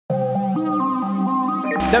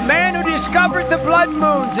The man who discovered the blood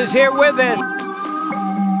moons is here with us.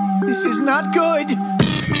 This is not good.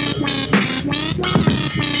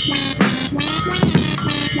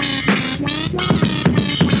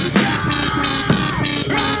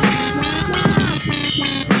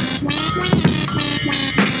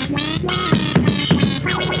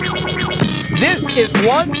 This is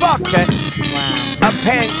one bucket of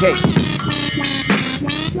pancakes.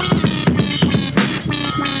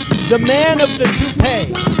 The man of the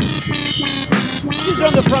toupee. He's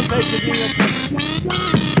on the front page of New York Times.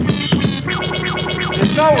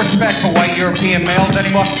 There's no respect for white European males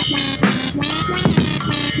anymore.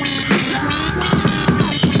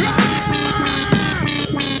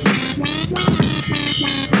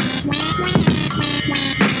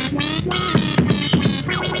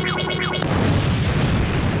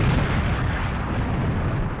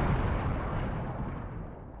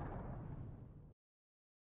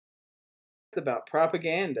 About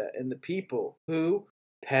propaganda and the people who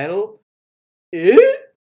peddle it.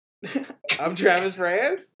 I'm Travis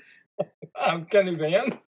Reyes. I'm Kenny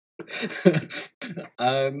Van.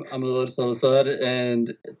 I'm Lotus Al-Assad,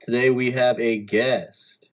 and today we have a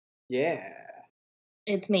guest. Yeah.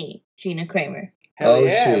 It's me, Gina Cramer. Hell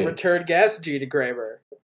yeah, shit. return guest Gina Cramer.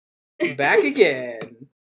 Back again.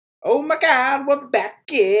 Oh my God, we're back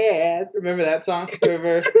again. Remember that song?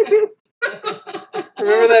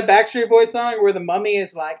 Remember that Backstreet Boys song where the mummy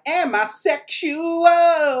is like, am I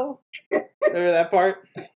sexual? Remember that part?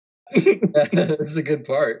 That's a good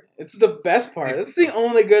part. It's the best part. It's the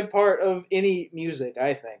only good part of any music,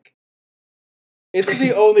 I think. It's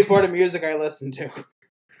the only part of music I listen to.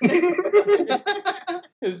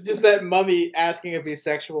 It's just that mummy asking if he's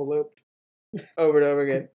sexual looped over and over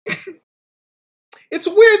again. It's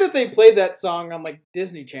weird that they played that song on like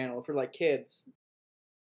Disney Channel for like kids.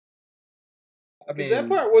 I mean, that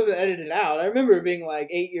part wasn't edited out. I remember being like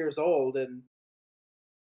 8 years old and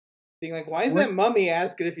being like, why is that mummy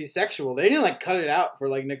asking if he's sexual? They didn't like cut it out for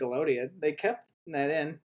like Nickelodeon. They kept that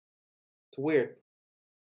in. It's weird.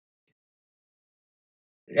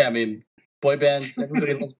 Yeah, I mean, boy bands,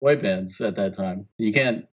 everybody loves boy bands at that time. You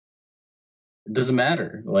can't, it doesn't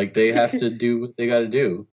matter. Like, they have to do what they gotta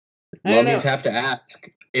do. Mummies have to ask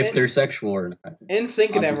if they're sexual or not.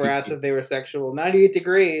 NSYNC never asked if they were sexual. 98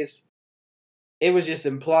 Degrees, it was just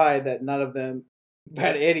implied that none of them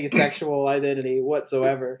had any sexual identity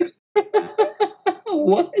whatsoever.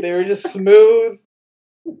 What? They were just smooth,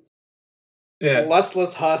 Yeah.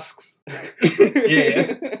 lustless husks.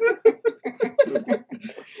 Yeah.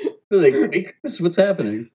 They're like, what's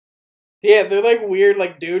happening? Yeah, they're like weird,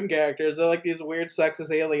 like Dune characters. They're like these weird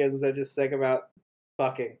sexist aliens that just think about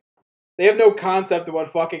fucking. They have no concept of what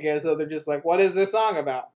fucking is, so they're just like, what is this song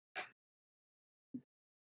about?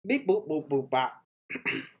 Beep, boop, boop, boop, bop.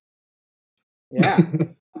 Yeah.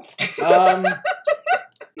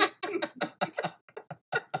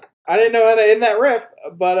 I didn't know how to end that riff,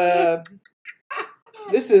 but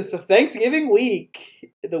this is Thanksgiving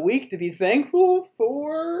week. The week to be thankful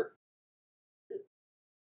for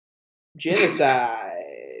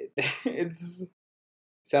genocide. It's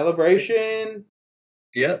celebration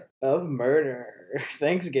of murder.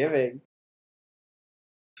 Thanksgiving.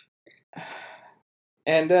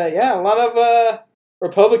 And yeah, a lot of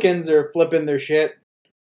Republicans are flipping their shit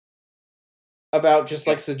about just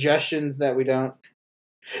like suggestions that we don't.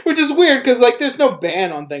 Which is weird because like there's no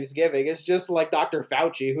ban on Thanksgiving. It's just like Dr.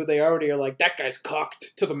 Fauci, who they already are like, that guy's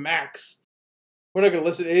cocked to the max. We're not going to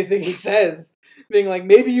listen to anything he says. Being like,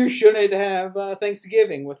 maybe you shouldn't have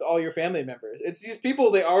Thanksgiving with all your family members. It's these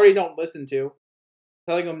people they already don't listen to,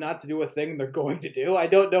 telling them not to do a thing they're going to do. I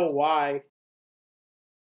don't know why.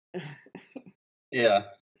 Yeah.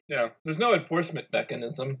 Yeah. There's no enforcement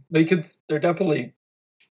mechanism. They're definitely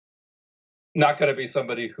not going to be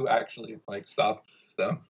somebody who actually like stops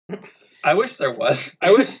stuff. I wish there was.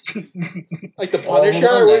 I wish like the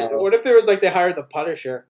Punisher. What if there was like they hired the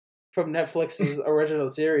Punisher from Netflix's original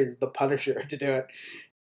series, The Punisher, to do it?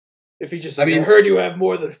 If he just like, I heard you have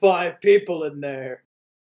more than 5 people in there.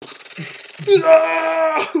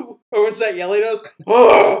 Or what's that yell he does?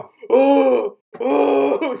 Oh, oh,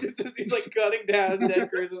 oh! Just as he's like cutting down Ted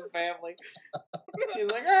Cruz's family. He's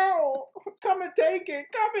like, oh, come and take it,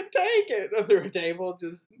 under a table,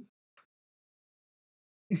 just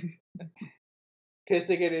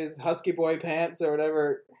kissing in his husky boy pants or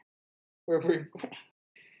whatever.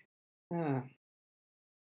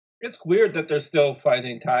 It's weird that they're still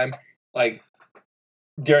finding time, like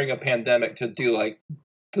during a pandemic, to do like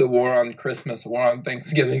the war on Christmas, war on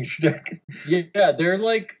Thanksgiving shtick. Yeah, they're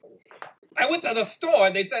like, I went to the store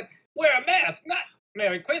and they said, wear a mask, not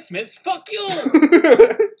Merry Christmas. Fuck you.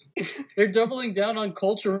 They're doubling down on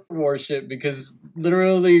culture war shit because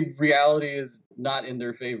literally reality is not in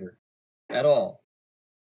their favor at all.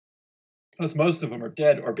 Because most of them are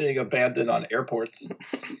dead or being abandoned on airports.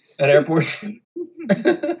 At airports.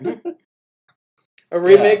 A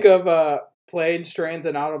remake of Planes, Trains,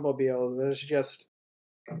 and Automobiles. It's just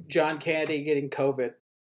John Candy getting COVID.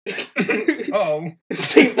 Oh.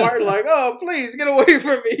 Steve Martin like, oh, please, get away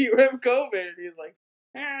from me. You have COVID. And he's like,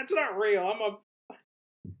 it's not real.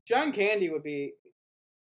 John Candy would be...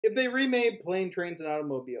 If they remade Plane, Trains, and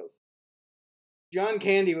Automobiles, John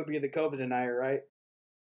Candy would be the COVID denier, right?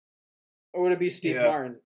 Or would it be Steve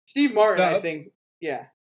Martin? Steve Martin, I think, yeah.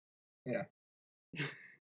 Yeah.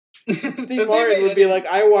 Steve Martin would be like,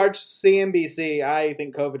 I watch CNBC. I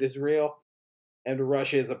think COVID is real, and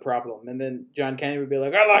Russia is a problem. And then John Candy would be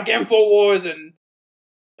like, I like InfoWars and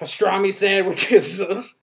pastrami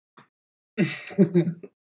sandwiches.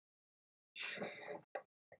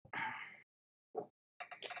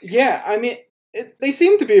 Yeah, I mean, they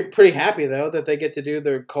seem to be pretty happy, though, that they get to do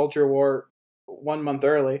their culture war 1 month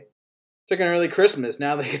early. It's like an early Christmas.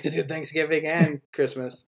 Now they get to do Thanksgiving and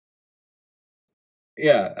Christmas.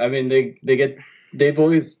 Yeah, I mean, they've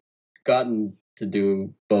always gotten to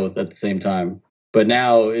do both at the same time. But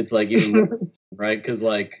now it's like even more, right? Because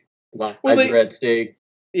like lives are at stake.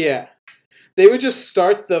 Yeah. They would just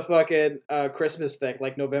start the fucking Christmas thing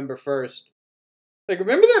like November 1st. Like,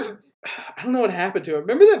 remember that? I don't know what happened to him.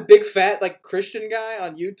 Remember that big fat like Christian guy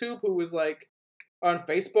on YouTube who was like on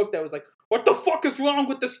Facebook that was like, "What the fuck is wrong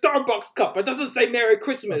with the Starbucks cup? It doesn't say Merry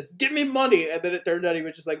Christmas. Give me money." And then it turned out he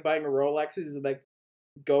was just like buying a Rolexes and like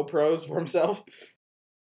GoPros for himself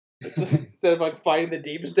instead of like fighting the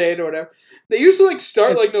deep state or whatever. They used to like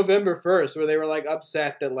start like November 1st, where they were like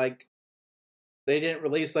upset that like they didn't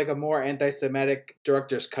release like a more anti-Semitic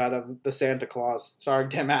director's cut of the Santa Claus starring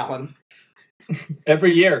Tim Allen.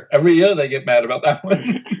 Every year they get mad about that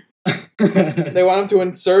one. They want him to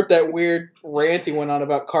insert that weird rant he went on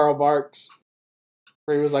about Karl Marx,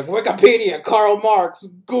 where he was like, Wikipedia, Karl Marx,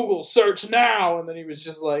 Google search now, and then he was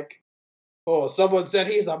just like, oh, someone said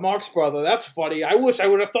he's a Marx brother. That's funny. I wish I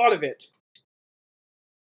would have thought of it.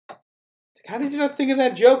 How did you not think of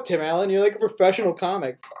that joke, Tim Allen? You're like a professional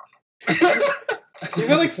comic. You've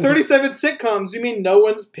had like 37 sitcoms. You mean no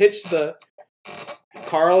one's pitched the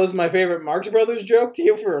Carl is my favorite Marx Brothers joke to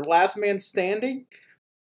you for Last Man Standing?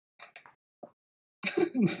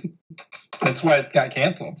 That's why it got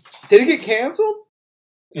canceled. Did it get canceled?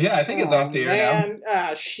 Yeah, I think it's off the air now.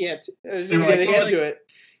 Ah, shit. I was just getting into it.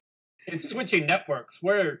 It's switching networks.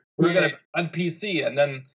 We're going to on PC, and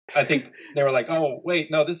then I think they were like, oh, wait,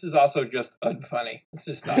 no, this is also just unfunny. It's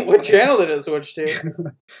just not What channel did it switch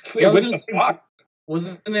to?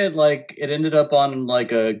 Wasn't it like it ended up on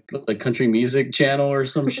like a country music channel or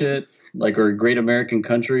some shit? Like, or Great American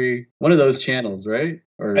Country? One of those channels, right?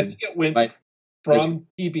 Or I think it went from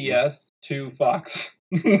PBS to Fox.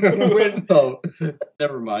 Oh,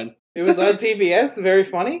 never mind. It was on TBS. Very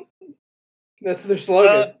funny. That's their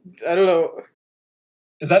slogan. I don't know.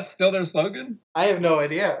 Is that still their slogan? I have no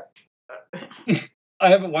idea. I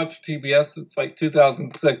haven't watched TBS since like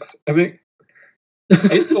 2006. I think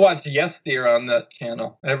I used to watch Yes Dear on that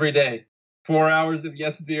channel every day. 4 hours of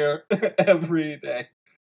Yes Dear every day.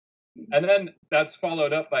 And then that's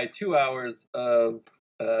followed up by 2 hours of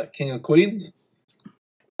King of Queens.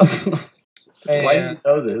 Why do you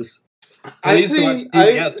know this? I used to watch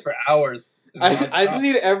TBS for hours. I've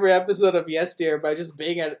seen every episode of Yes Dear by just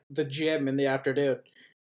being at the gym in the afternoon.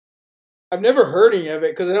 I've never heard any of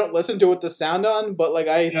it because I don't listen to it with the sound on, but like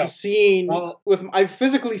I've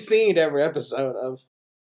physically seen every episode of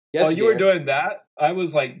Yes Dear. While you were doing that, I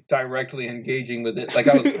was like directly engaging with it. Like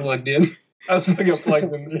I was plugged in. I was like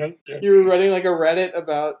plugged in. Yes Dear. You were running like a Reddit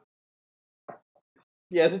about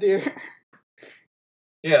Yes Dear.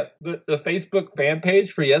 Yeah, the Facebook fan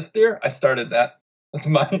page for Yes Dear, I started that. That's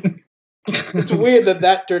mine. It's weird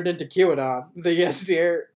that turned into QAnon. The Yes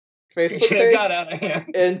Dear Facebook page. It got out of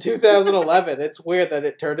hand. In 2011. It's weird that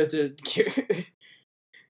it turned into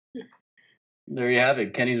There you have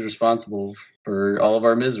it. Kenny's responsible for all of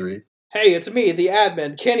our misery. Hey, it's me, the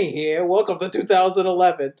admin, Kenny here. Welcome to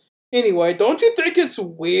 2011. Anyway, don't you think it's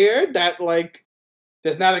weird that, like,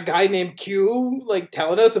 there's not a guy named Q, like,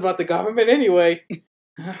 telling us about the government anyway?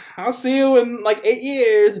 I'll see you in, like, 8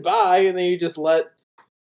 years. Bye. And then you just let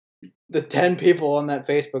the 10 people on that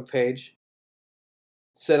Facebook page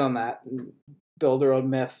sit on that and build their own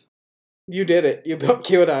myth. You did it. You built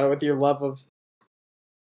QAnon with your love of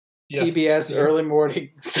TBS early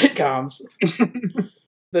morning sitcoms.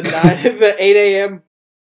 The 8 a.m.,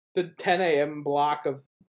 the 10 a.m. block of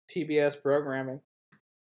TBS programming.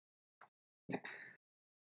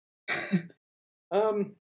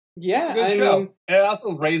 Yeah, Good I show. mean, And it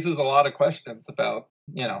also raises a lot of questions about,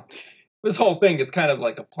 this whole thing. It's kind of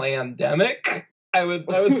like a pandemic. I would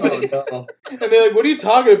say. Oh no. and they're like, "What are you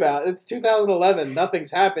talking about? It's 2011.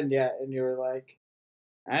 Nothing's happened yet." And you were like,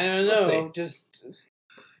 "I don't know. Just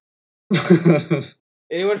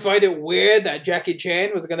anyone find it weird that Jackie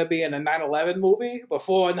Chan was going to be in a 9/11 movie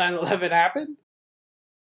before 9/11 happened?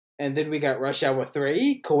 And then we got Rush Hour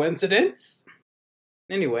 3. Coincidence?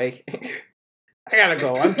 Anyway, I gotta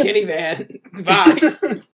go. I'm Kenny Van. Bye."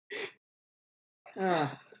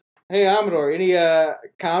 Hey, Amador, any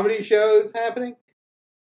comedy shows happening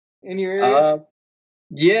in your area?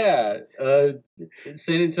 Yeah.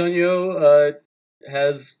 San Antonio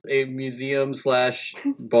has a museum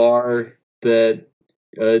 / bar that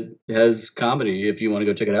has comedy. If you want to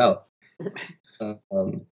go check it out.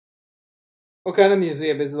 What kind of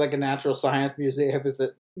museum? Is it like a natural science museum? Is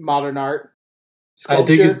it modern art? I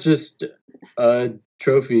Sculpture? think it's just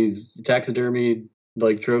trophies, taxidermy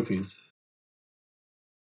like trophies,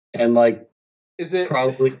 and like Is it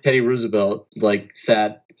probably Teddy Roosevelt like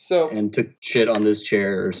sat so? and took shit on this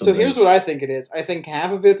chair or So something. here's what I think it is. I think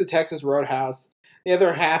half of it's a Texas Roadhouse. The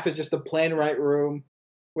other half is just a plain white room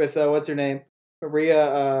with what's her name,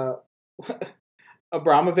 Maria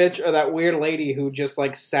Abramovich, or that weird lady who just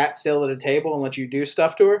like sat still at a table and let you do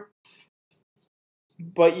stuff to her.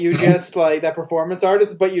 But you just like that performance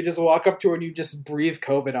artist, but you just walk up to her and you just breathe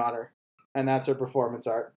COVID on her, and that's her performance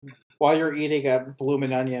art. While you're eating a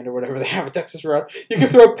bloomin' onion or whatever they have at Texas Road, you can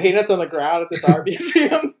throw peanuts on the ground at this art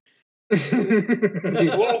museum.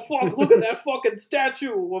 Oh fuck! Look at that fucking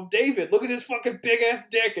statue of David. Look at his fucking big ass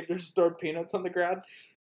dick, and you're just throwing peanuts on the ground.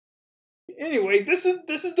 Anyway, this is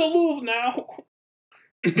the Louvre now.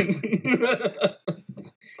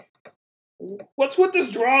 What's with this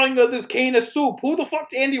drawing of this can of soup? Who the fuck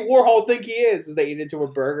does Andy Warhol think he is? As they eat into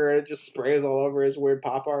a burger and it just sprays all over his weird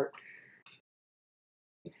pop art.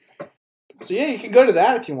 So yeah, you can go to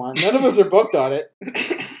that if you want. None of us are booked on it.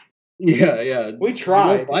 Yeah. We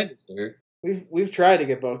tried. Find us there. We've tried to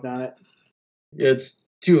get booked on it. It's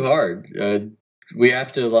too hard. We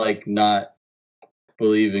have to like not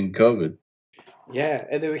believe in COVID. Yeah,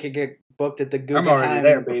 and then we could get booked at the I'm Guggenheim. already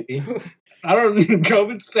there, baby. I don't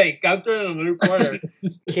COVID's fake. I'm turning a new corner.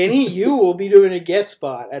 Kenny, you will be doing a guest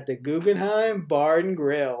spot at the Guggenheim Bar and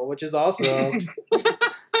Grill, which is also.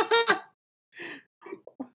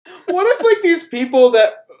 What if like these people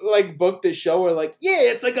that like booked this show are like, yeah,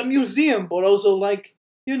 it's like a museum, but also like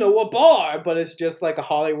a bar, but it's just like a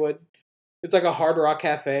Hollywood. It's like a Hard Rock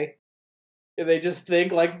Cafe. And they just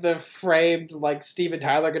think like the framed like Steven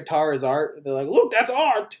Tyler guitar is art. And they're like, look, that's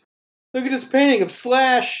art. Look at this painting of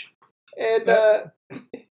Slash and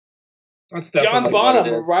John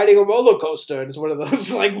Bonham riding a roller coaster. And it's one of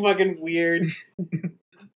those like fucking weird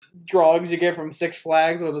drawings you get from Six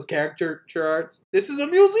Flags with those caricature arts. This is a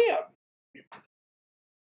museum.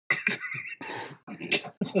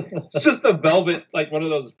 It's just a velvet, like one of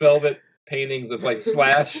those velvet paintings of like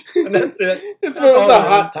Slash, and that's it. It's one of the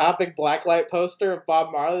Hot Topic blacklight poster of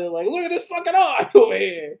Bob Marley. Like, look at this fucking art over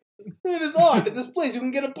here. Look at this art at this place. You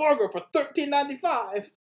can get a burger for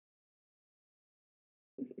 $13.95.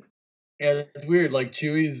 Yeah, it's weird. Like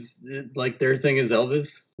Chewie's, like their thing is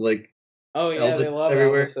Elvis. Like, oh yeah, Elvis they love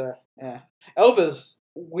everywhere. Elvis. Yeah, Elvis,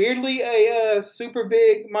 weirdly a super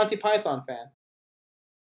big Monty Python fan.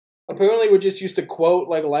 Apparently, we just used to quote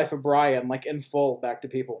like Life of Brian like in full back to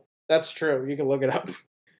people. That's true. You can look it up.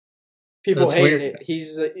 People hated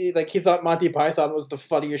it. He thought Monty Python was the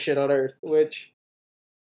funniest shit on earth, which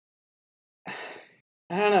I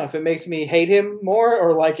don't know if it makes me hate him more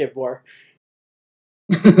or like it more.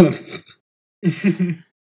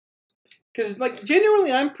 Because like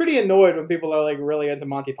genuinely, I'm pretty annoyed when people are like really into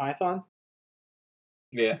Monty Python.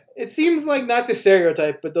 Yeah, it seems like not to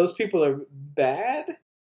stereotype, but those people are bad.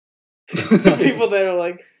 The people that are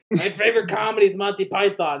like, my favorite comedy is Monty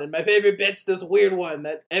Python, and my favorite bit's this weird one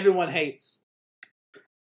that everyone hates.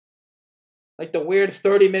 Like the weird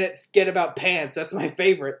 30-minute skit about pants. That's my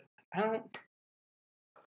favorite. I don't.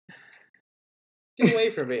 Get away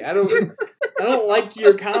from me. I don't like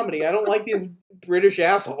your comedy. I don't like these British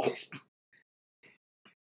assholes.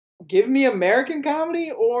 Give me American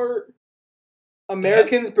comedy or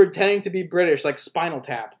Americans pretending to be British, like Spinal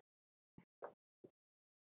Tap.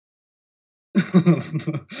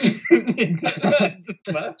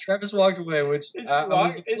 Travis walked away, which I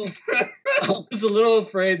was a little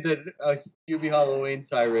afraid that a Hubie Halloween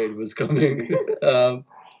tirade was coming.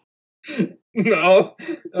 No.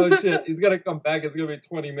 Oh shit, he's gonna come back. It's gonna be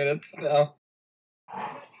 20 minutes now.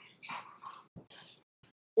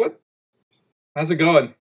 What? How's it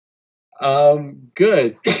going?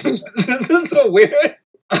 Good. This is so weird.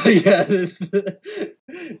 Yeah,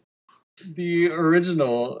 the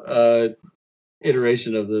original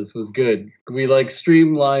iteration of this was good. We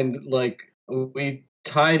streamlined, we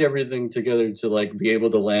tied everything together to be able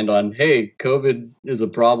to land on, hey, COVID is a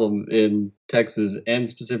problem in Texas and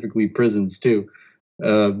specifically prisons too.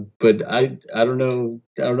 But I don't know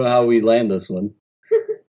how we land this one.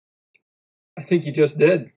 I think you just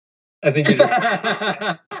did. I think you just.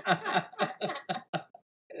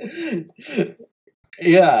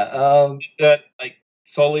 Yeah. That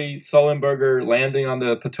Sully Sullenberger landing on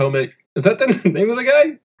the Potomac. Is that the name of the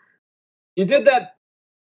guy? You did that.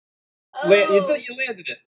 Oh. You landed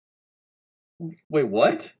it. Wait,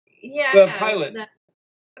 what? Yeah. The pilot.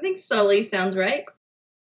 I think Sully sounds right.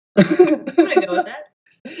 I'm gonna go with that.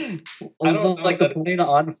 Was it the plane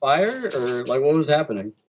on fire, or what was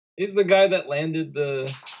happening? He's the guy that landed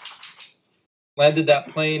that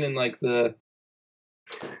plane in the.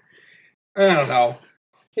 I don't know.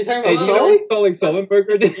 You talking about Sully? Sully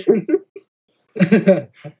Sullenberger did.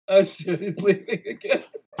 Oh shit, he's leaving again.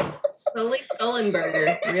 Sully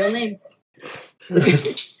Sullenberger, real name.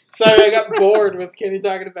 Sorry, I got bored with Kenny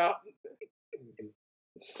talking about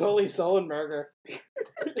Sully Sullenberger.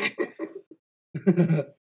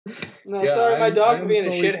 No, yeah, sorry, my dog's being a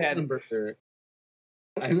shithead.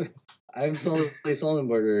 I'm Sully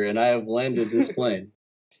Sullenberger, and I have landed this plane.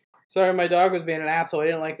 Sorry, my dog was being an asshole. He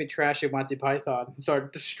didn't like me trashing Monty Python. He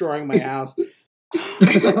started destroying my house.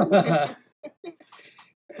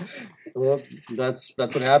 Well, that's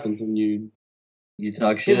what happens when you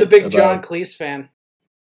talk shit. He's a big John Cleese fan.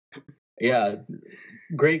 Yeah,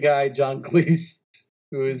 great guy, John Cleese,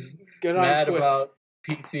 who is mad about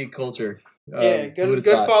PC culture. Yeah, good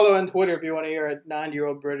follow on Twitter if you want to hear a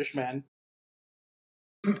 9-year-old British man.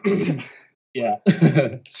 Yeah.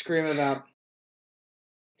 Scream about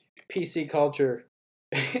PC culture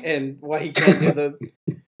and why he can't do the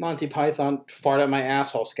Monty Python fart at my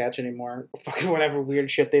asshole sketch anymore. Fucking whatever weird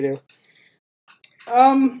shit they do.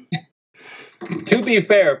 To be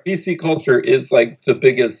fair, PC culture is the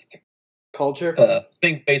biggest culture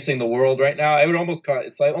thing facing the world right now. I would almost call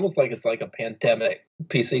it, it's like a pandemic.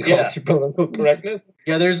 PC culture, political correctness.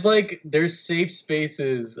 Yeah, there's safe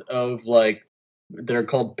spaces of they're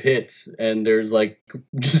called pits, and there's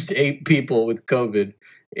just 8 people with COVID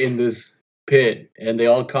in this pit, and they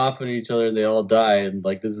all cough on each other and they all die, and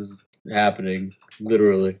this is happening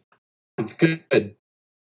literally. It's good.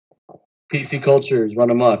 PC culture is run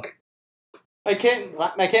amok. I can't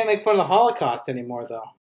make fun of the Holocaust anymore though.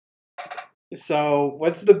 So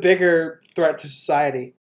what's the bigger threat to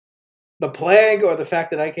society? The plague or the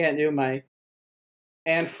fact that I can't do my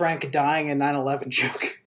Anne Frank dying in 9/11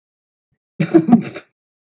 joke?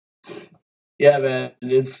 Yeah, man,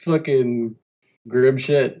 it's fucking grim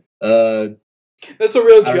shit. That's a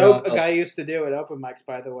real joke a guy used to do at open mics,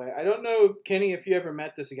 by the way. I don't know, Kenny, if you ever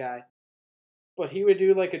met this guy, but he would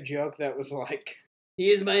do a joke that was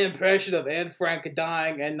here's my impression of Anne Frank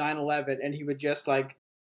dying in 9/11, and he would just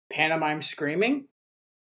pantomime screaming.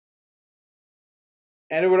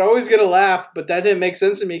 And it would always get a laugh, but that didn't make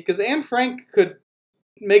sense to me because Anne Frank could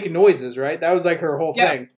make noises, right? That was her whole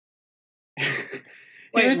thing.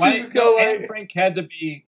 Wait, Anne Frank had to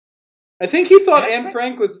be. I think he thought Anne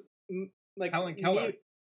Frank was Helen Keller.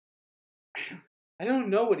 I don't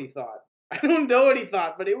know what he thought.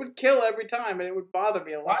 But it would kill every time, and it would bother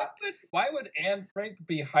me a lot. Why would Anne Frank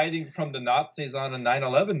be hiding from the Nazis on a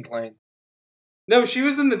 9/11 plane? No, she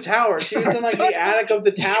was in the tower. She was in the attic of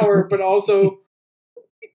the tower, but also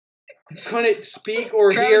couldn't speak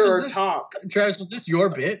or hear or talk. Travis, was this your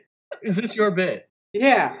bit? Is this your bit?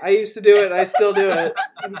 Yeah, I used to do it. I still do it.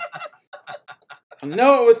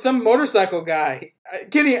 No, it was some motorcycle guy.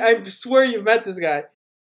 Kenny, I swear you've met this guy.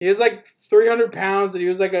 He was 300 pounds, and he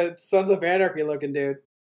was a Sons of Anarchy looking dude.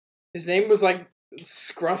 His name was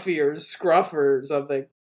Scruffy or Scruff or something.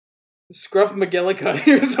 Scruff McGillicuddy.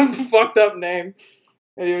 He was some fucked up name.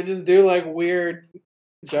 And he would just do weird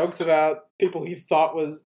jokes about people he thought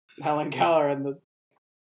was Helen Keller in the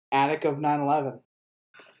attic of 9/11. It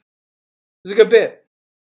was a good bit.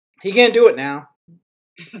 He can't do it now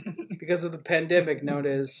because of the pandemic known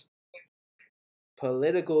as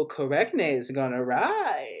political correctness gone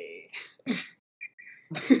awry.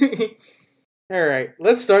 All right,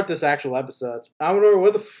 let's start this actual episode. Amador,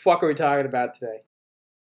 what the fuck are we talking about today?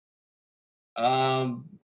 I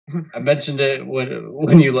mentioned it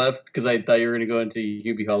when you left because I thought you were going to go into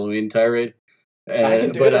Hubie Halloween tirade. I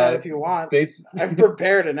can do that if you want. I've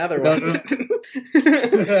prepared another one.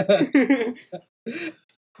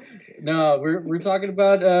 No, we're talking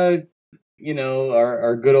about our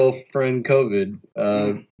good old friend COVID.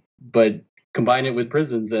 but combine it with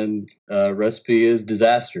prisons, and recipe is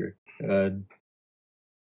disaster.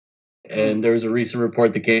 And there was a recent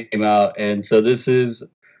report that came out, and so this is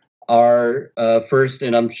our first,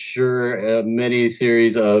 and I'm sure many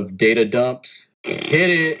series of data dumps. Hit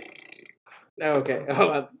it. Okay,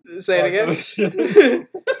 hold on. Say it again.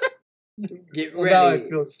 Get ready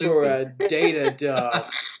for a data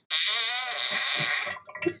dump.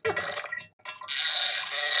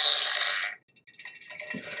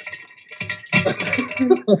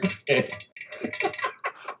 Okay.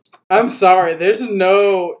 I'm sorry, there's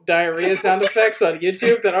no diarrhea sound effects on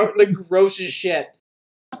YouTube that aren't the grossest shit.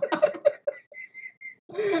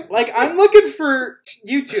 Like, I'm looking for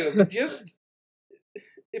YouTube. Just,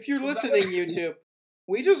 if you're listening, YouTube,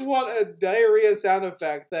 we just want a diarrhea sound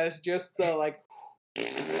effect that's just the, like,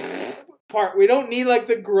 part. We don't need, like,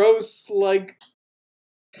 the gross, like,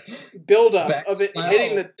 buildup of it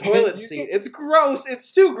hitting the toilet seat. It's gross.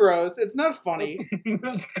 It's too gross. It's not funny.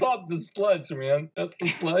 That's called the sludge, man. That's the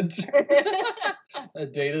sludge. A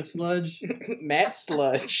data sludge? Matt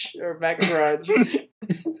Sludge. Or Matt Grudge.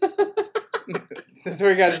 That's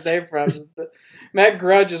where he got his name from. Matt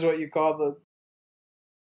Grudge is what you call the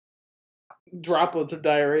droplets of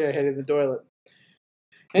diarrhea hitting the toilet.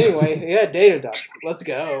 Anyway, yeah, data dump. Let's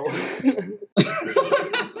go.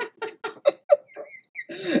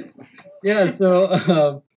 Yeah,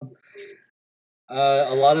 so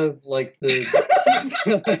a lot of like the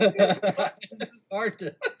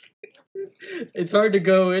it's hard to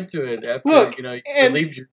go into it after you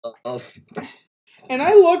relieve yourself. And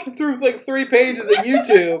I looked through like 3 pages of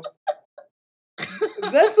YouTube.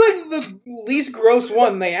 That's like the least gross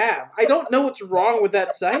one they have. I don't know what's wrong with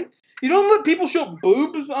that site. You don't let people show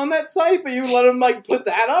boobs on that site, but you let them like put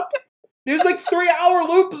that up. There's like 3-hour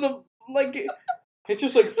loops of like. It's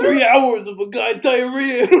just like 3 hours of a guy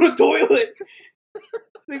diarrhea in a toilet.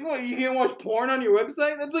 Like, what, you can't watch porn on your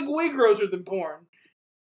website? That's like way grosser than porn.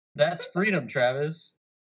 That's freedom, Travis.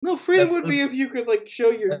 No, freedom would be if you could like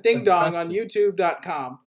show your ding dong on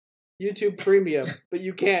YouTube.com. YouTube Premium. But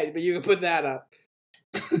you can't, but you can put that up.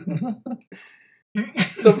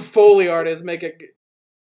 Some Foley artist making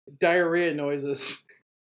diarrhea noises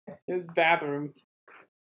in his bathroom.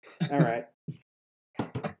 Alright.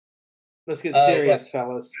 Let's get serious,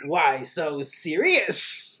 fellas. Why so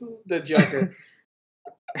serious? The Joker.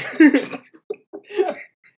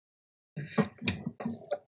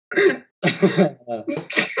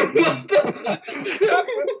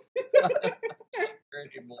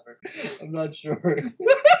 Anymore. I'm not sure.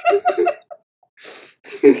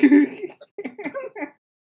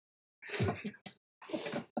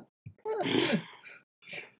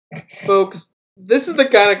 Folks, this is the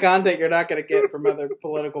kind of content you're not going to get from other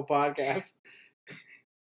political podcasts.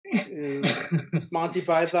 Monty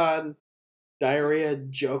Python diarrhea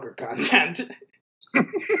Joker content.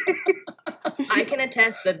 I can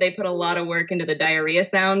attest that they put a lot of work into the diarrhea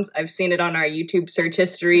sounds. I've seen it on our YouTube search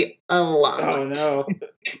history a lot. Oh no!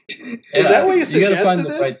 Is that what you suggested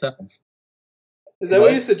this? Right sounds. Is that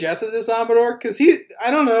what you suggested this, Amador? Because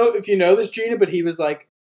I don't know if you know this, Gina, but he was like,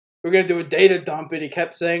 we're going to do a data dump, and he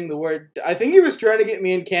kept saying the word. I think he was trying to get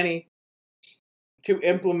me and Kenny to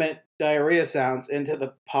implement diarrhea sounds into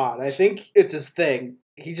the pod. I think it's his thing.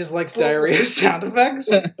 He just likes diarrhea sound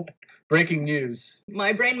effects. Breaking news.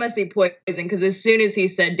 My brain must be poisoned because as soon as he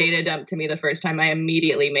said data dump to me the first time, I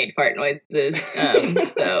immediately made fart noises.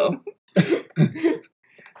 So.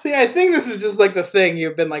 See, I think this is just like the thing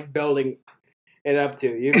you've been like building it up to.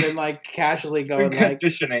 You've been like casually going like,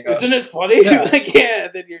 isn't it funny? Yeah. Like, yeah,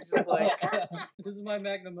 and then you're just like, this is my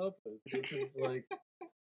magnum opus. This is like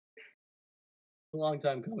a long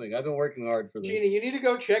time coming. I've been working hard for this. Gina, you need to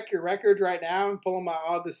go check your records right now and pull them out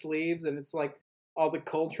all the sleeves, and it's like all the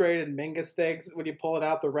Coltrane and Mingus things. When you pull it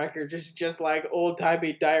out the record, just like old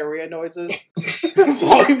timey diarrhea noises.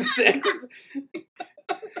 Volume 6.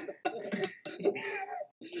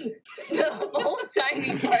 The old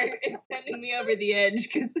timey part is sending me over the edge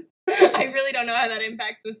because I really don't know how that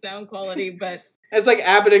impacts the sound quality, but it's like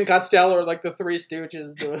Abbott and Costello or like the Three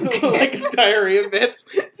Stooges doing like diarrhea bits.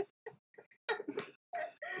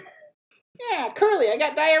 Yeah, Curly, I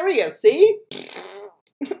got diarrhea, see?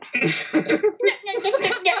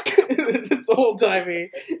 It's old-timey.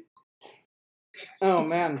 Oh,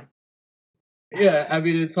 man. Yeah, I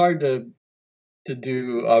mean, it's hard to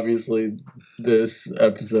do, obviously, this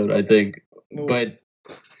episode, I think. Ooh. But,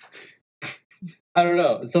 I don't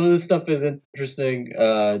know. Some of this stuff is interesting.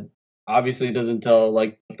 Obviously, it doesn't tell,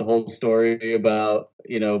 like, the whole story about,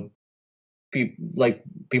 you know,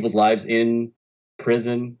 people's lives in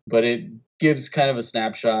prison, but it gives kind of a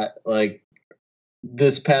snapshot. Like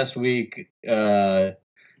this past week,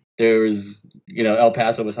 there was, El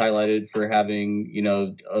Paso was highlighted for having,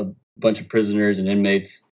 a bunch of prisoners and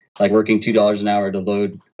inmates like working $2 an hour to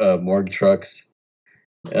load morgue trucks.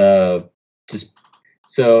 Just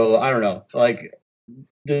so I don't know, like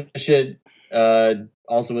this shit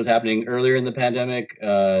also was happening earlier in the pandemic.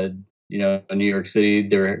 In New York City,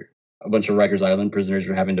 there were a bunch of Rikers Island prisoners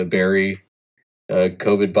were having to bury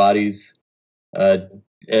COVID bodies,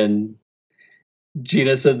 and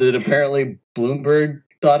Gina said that apparently Bloomberg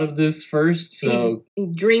thought of this first, so he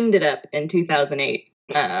dreamed it up in 2008.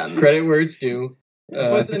 Credit where it's due.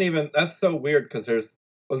 It wasn't even. That's so weird because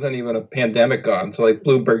wasn't even a pandemic on. So like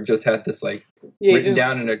Bloomberg just had this like written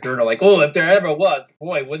down in a journal, like, oh, if there ever was,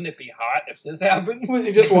 boy, wouldn't it be hot if this happened? Was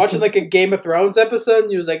he just watching like a Game of Thrones episode?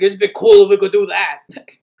 And he was like, it'd be cool if we could do that.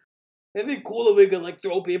 It'd be cool if we could like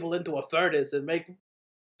throw people into a furnace and make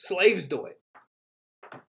slaves do it.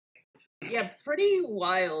 Yeah, pretty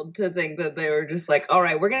wild to think that they were just like, all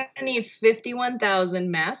right, we're going to need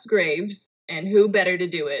 51,000 mass graves, and who better to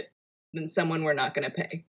do it than someone we're not going to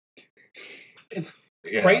pay? It's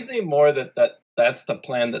crazy more that's the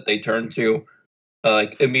plan that they turn to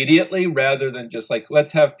like immediately, rather than just like,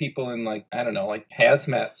 let's have people in like, I don't know, like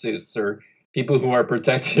hazmat suits or people who are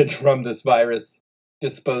protected from this virus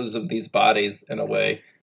dispose of these bodies in a way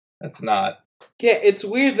that's not. Yeah, it's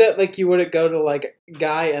weird that like you wouldn't go to like a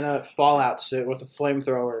guy in a Fallout suit with a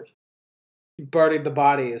flamethrower burning the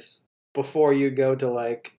bodies before you go to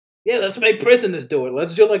like, yeah, let's make prisoners do it.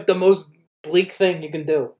 Let's do like the most bleak thing you can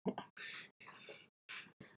do.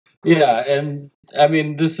 Yeah, and I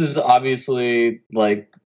mean this is obviously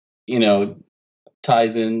like,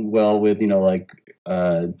 ties in well with, like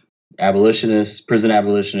abolitionists, prison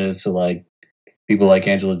abolitionists, so like people like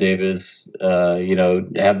Angela Davis,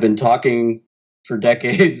 have been talking for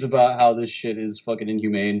decades about how this shit is fucking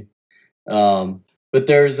inhumane. But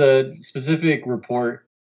there's a specific report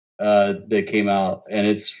that came out, and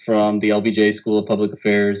it's from the LBJ School of Public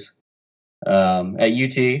Affairs at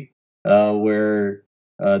UT, where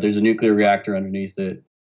there's a nuclear reactor underneath it,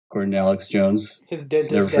 according to Alex Jones. His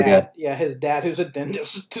dentist dad. Forget. Yeah, his dad, who's a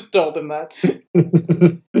dentist, told him that.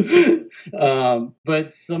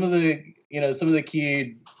 But some of the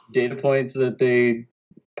key data points that they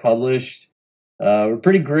published were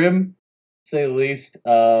pretty grim, to say the least.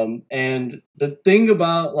 And the thing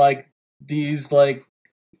about like these like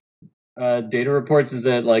data reports is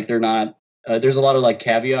that like they're not. There's a lot of like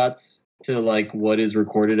caveats to like what is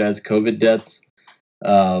recorded as COVID deaths.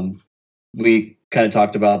 We kind of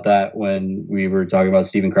talked about that when we were talking about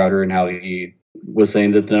Steven Crowder and how he was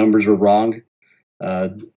saying that the numbers were wrong.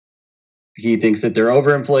 He thinks that they're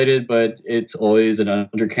overinflated, but it's always an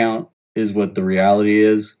undercount is what the reality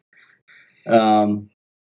is. So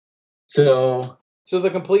the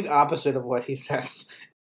complete opposite of what he says.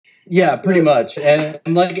 Yeah, pretty much. And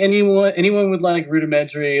like anyone with like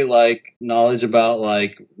rudimentary like knowledge about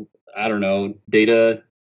like, I don't know, data,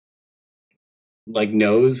 like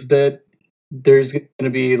knows that there's going to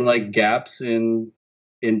be like gaps in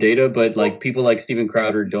data, but like people like Steven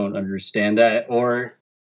Crowder don't understand that or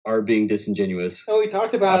are being disingenuous. Oh, we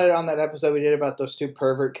talked about it on that episode we did about those two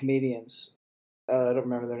pervert comedians. I don't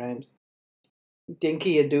remember their names.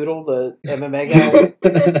 Dinky and Doodle, the MMA guys.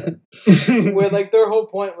 Where like their whole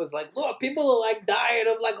point was like, look, people are like dying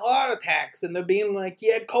of like heart attacks, and they're being like,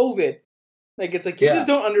 you had COVID. Like it's like you just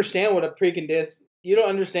don't understand what a precondition. You don't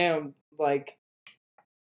understand like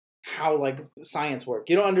how like science works.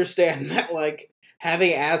 You don't understand that like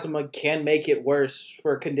having asthma can make it worse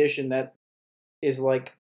for a condition that is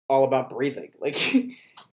like all about breathing. Like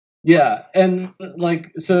yeah, and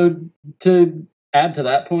like so to add to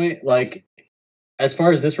that point, like as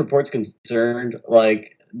far as this report's concerned,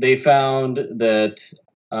 like they found that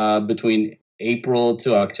between April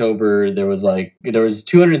to October there was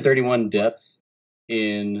 231 deaths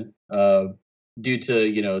in due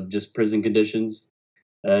to just prison conditions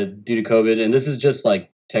due to COVID, and this is just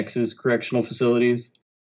like Texas correctional facilities.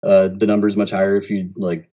 The number is much higher if you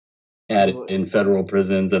like add it in federal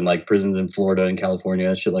prisons and like prisons in Florida and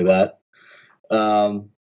California, shit like that.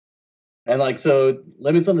 And like so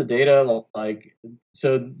limits on the data, like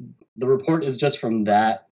so the report is just from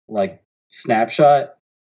that like snapshot.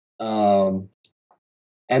 And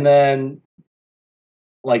then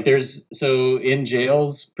like there's so in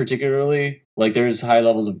jails particularly, like there's high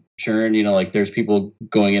levels of churn, like there's people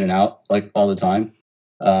going in and out like all the time.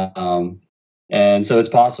 And so it's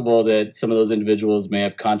possible that some of those individuals may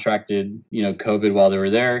have contracted, COVID while they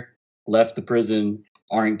were there, left the prison,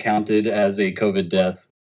 aren't counted as a COVID death,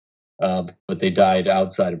 but they died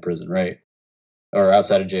outside of prison, right? Or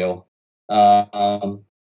outside of jail. And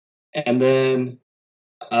then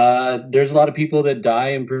There's a lot of people that die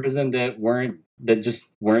in prison that just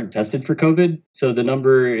weren't tested for COVID, so the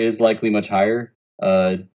number is likely much higher.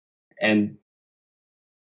 And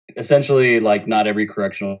essentially, like, not every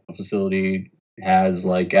correctional facility has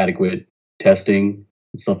like adequate testing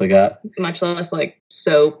and stuff like that. Much less like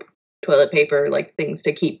soap, toilet paper, like things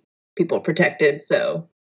to keep people protected. So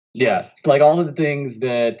yeah, it's like all of the things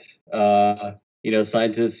that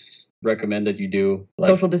scientists recommend that you do, like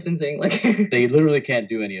social distancing, like they literally can't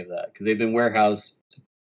do any of that because they've been warehoused,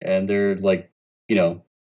 and they're like,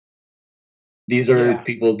 these are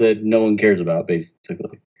people that no one cares about,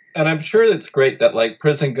 basically. And I'm sure it's great that like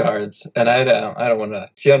prison guards, and I don't want to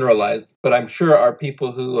generalize, but I'm sure are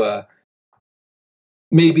people who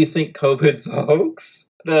maybe think COVID's a hoax.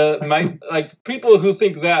 People who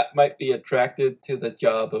think that might be attracted to the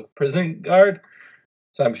job of prison guard.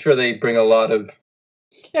 So I'm sure they bring a lot of.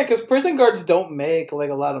 Yeah, because prison guards don't make like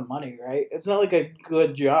a lot of money, right? It's not like a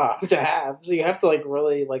good job to have, so you have to like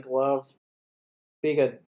really like love being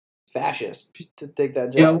a fascist to take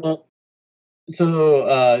that job. Yeah, well,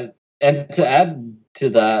 so and to add to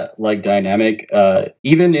that like dynamic,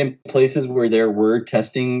 even in places where there were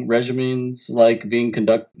testing regimens like being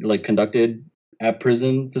conducted at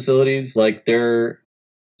prison facilities, like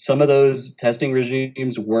some of those testing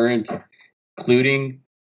regimes weren't including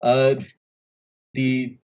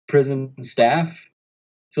the prison staff.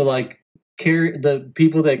 So like the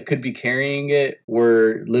people that could be carrying it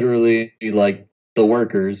were literally like the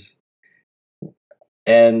workers,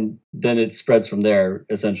 and then it spreads from there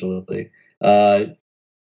essentially.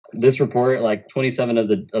 This report, like 27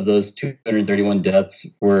 of those 231 deaths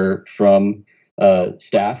were from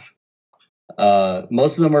staff.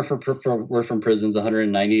 Most of them were from prisons,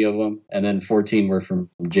 190 of them, and then 14 were from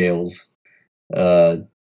jails.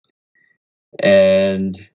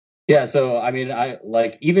 And yeah, so I mean, I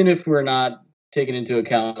like, even if we're not taking into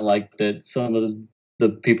account like that some of the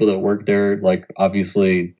people that work there like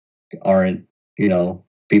obviously aren't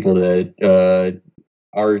people that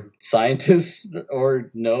are scientists or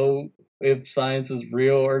know if science is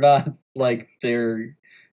real or not. Like, they're,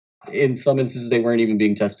 in some instances they weren't even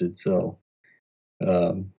being tested. So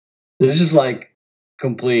this is just like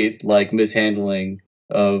complete like mishandling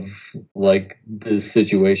of like this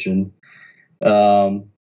situation. And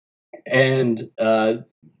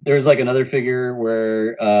there's like another figure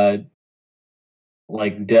where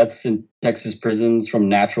like deaths in Texas prisons from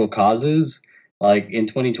natural causes, like in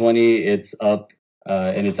 2020 it's up,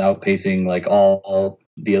 and it's outpacing like all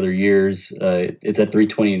the other years. It's at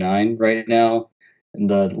 329 right now, and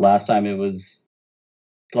the last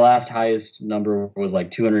highest number was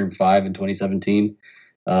like 205 in 2017.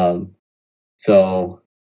 So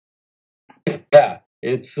yeah,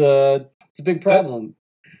 it's a big problem.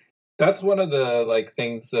 That's one of the like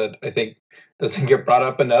things that I think doesn't get brought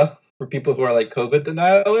up enough for people who are like COVID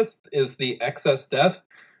denialists, is the excess death,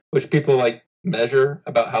 which people like measure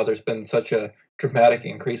about how there's been such a dramatic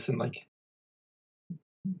increase in like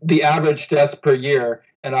the average deaths per year,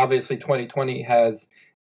 and obviously 2020 has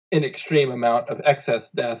an extreme amount of excess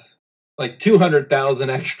death, like 200,000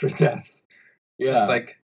 extra deaths. Yeah, it's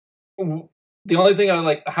like the only thing I'm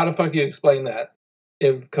like, how the fuck do you explain that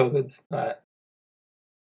if COVID's not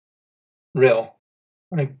real?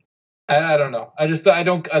 Like, I don't know. I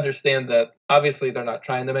don't understand that. Obviously, they're not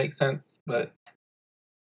trying to make sense, but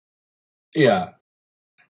yeah,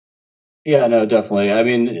 no, definitely. I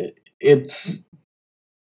mean, it's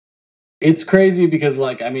crazy because,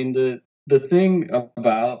 like, I mean, the thing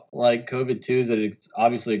about like COVID too is that it's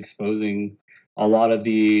obviously exposing a lot of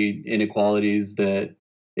the inequalities that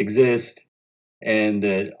exist and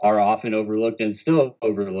that are often overlooked and still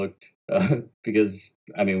overlooked, because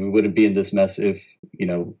I mean, we wouldn't be in this mess if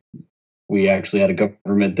we actually had a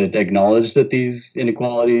government that acknowledged that these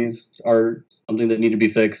inequalities are something that need to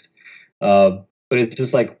be fixed. But it's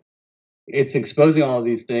just like, it's exposing all of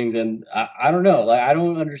these things, and I don't know, like, I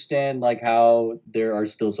don't understand like how there are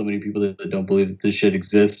still so many people that don't believe that this shit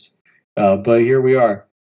exists. But here we are.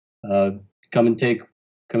 Come and take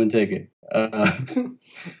it.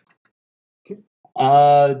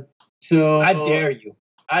 So I dare you.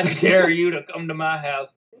 I dare you to come to my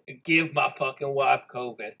house and give my fucking wife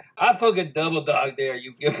COVID. I fucking double dog dare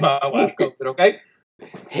you give my wife COVID, okay?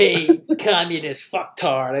 Hey, communist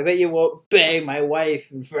fucktard, I bet you won't bang my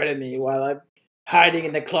wife in front of me while I'm hiding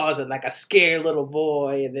in the closet like a scared little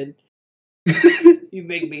boy, and then you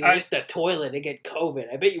make me lick the toilet and get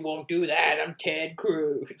COVID. I bet you won't do that. I'm Ted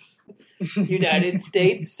Cruz, United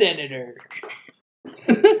States Senator.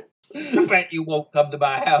 I bet you won't come to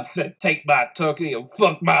my house and take my turkey and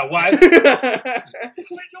fuck my wife.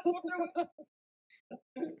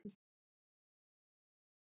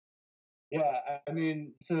 Yeah, I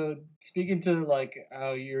mean, so speaking to like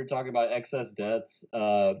how you're talking about excess deaths,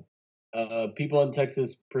 people in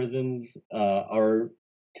Texas prisons are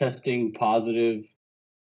testing positive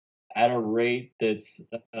at a rate that's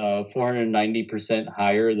 490%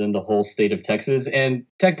 higher than the whole state of Texas, and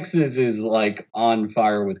Texas is like on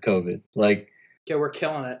fire with COVID. Like, Yeah, we're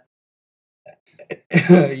killing it.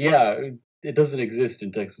 yeah, it doesn't exist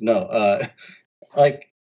in Texas. No, like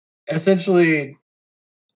essentially,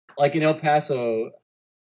 like in El Paso,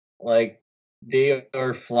 like they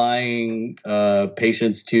are flying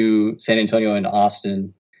patients to San Antonio and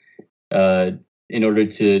Austin in order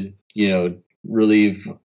to relieve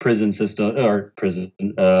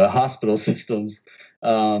hospital systems,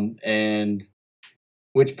 and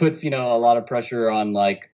which puts a lot of pressure on,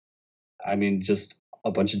 like, I mean, just a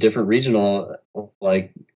bunch of different regional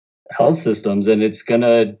like health systems, and I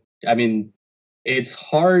mean, it's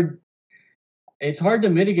hard to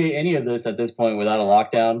mitigate any of this at this point without a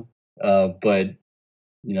lockdown. But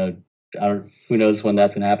you know, who knows when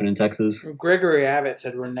that's going to happen in Texas? Gregory Abbott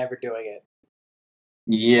said we're never doing it.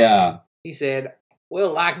 Yeah. He said,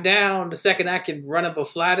 we'll lock down the second I can run up a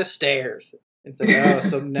flight of stairs. It's like, oh,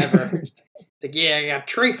 so never. It's like, yeah, I got a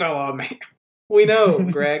tree fell on me. We know,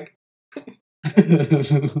 Greg.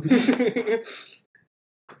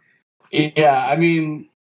 Yeah, I mean,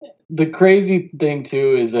 the crazy thing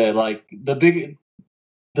too is that, like, the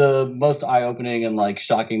most eye-opening and like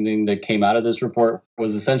shocking thing that came out of this report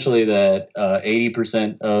was essentially that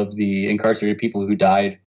 80% of the incarcerated people who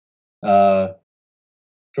died from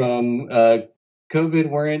COVID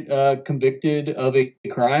weren't convicted of a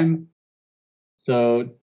crime.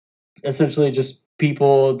 So essentially, just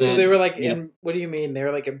people that. So they were like in. What do you mean? They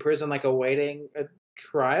were like in prison, like awaiting a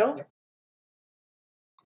trial.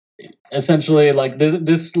 Essentially, like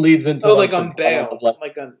this leads into like on bail,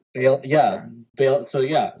 like on bail. Yeah, bail. So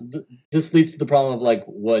yeah, this leads to the problem of like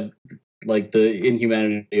what, like the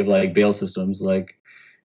inhumanity of like bail systems. Like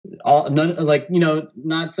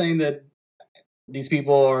not saying that these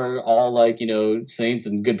people are all like saints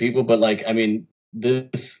and good people, but like, I mean, the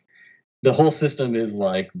whole system is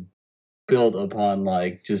like built upon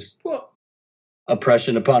like just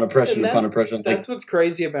oppression upon oppression upon oppression. That's what's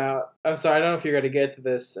crazy about. I'm sorry, I don't know if you're gonna get to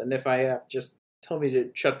this, and if I have, just tell me to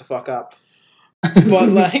shut the fuck up. But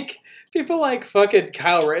like people like fucking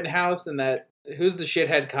Kyle Rittenhouse and that who's the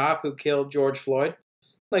shithead cop who killed George Floyd.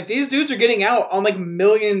 Like these dudes are getting out on like $1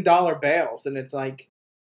 million bails, and it's like,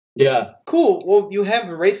 yeah, cool. Well, you have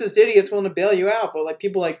racist idiots willing to bail you out, but like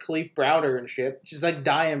people like Khalif Browder and shit, just like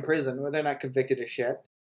die in prison where they're not convicted of shit.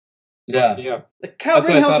 Yeah. Like Kyle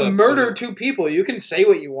Rittenhouse murdered 2 people. You can say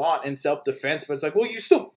what you want in self-defense, but it's like, well, you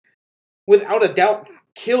still, without a doubt,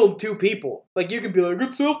 killed 2 people. Like, you could be like,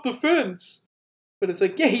 it's self-defense. But it's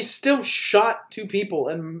like, yeah, he still shot 2 people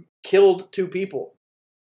and killed 2 people.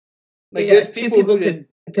 Like, there's people who could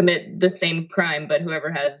commit the same crime, but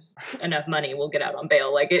whoever has enough money will get out on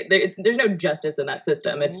bail. Like, there's no justice in that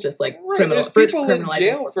system. It's just like There's people in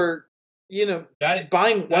jail for,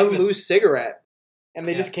 buying one loose cigarette. And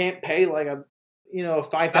they just can't pay like a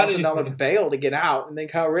 $5,000 bail to get out, and then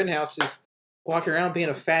Kyle Rittenhouse is walking around being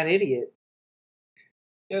a fat idiot.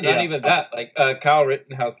 Yeah, not even that. Like Kyle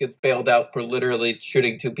Rittenhouse gets bailed out for literally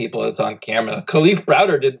shooting 2 people that's on camera. Khalif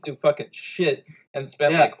Browder didn't do fucking shit and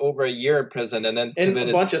spent like over a year in prison, and then in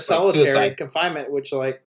a bunch of solitary confinement, which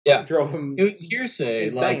drove him. It was hearsay,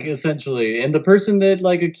 insane. Like essentially, and the person that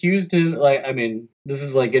like accused him, like, I mean, this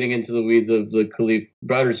is like getting into the weeds of the Khalif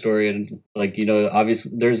Browder story, and like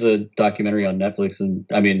obviously there's a documentary on Netflix, and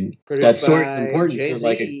I mean that story is important.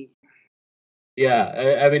 Jay-Z.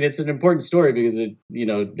 I mean it's an important story because it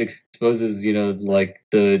exposes like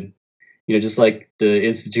the just like the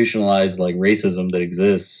institutionalized like racism that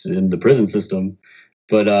exists in the prison system.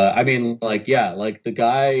 But I mean, like, yeah, like the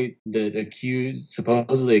guy that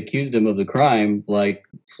supposedly accused him of the crime, like,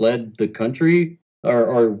 fled the country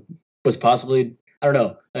or was possibly, I don't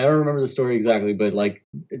know, I don't remember the story exactly, but like,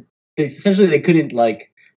 they couldn't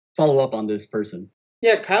like follow up on this person.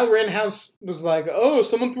 Yeah, Kyle Rittenhouse was like, oh,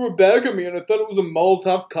 someone threw a bag at me and I thought it was a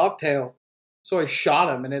Molotov cocktail, so I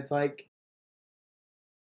shot him, and it's like,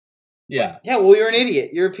 yeah, well, you're an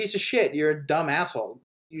idiot, you're a piece of shit, you're a dumb asshole.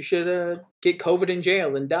 You should get COVID in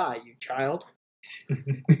jail and die, you child.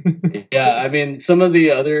 Yeah, I mean, some of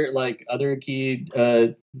the other key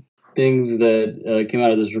things that came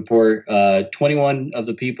out of this report, 21 of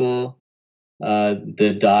the people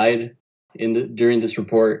that died during this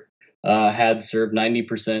report had served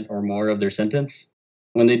 90% or more of their sentence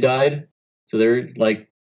when they died. So they're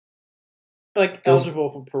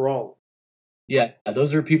eligible for parole. Yeah,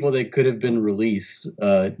 those are people that could have been released.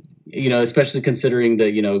 Especially considering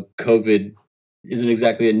that COVID isn't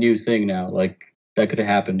exactly a new thing now. Like that could have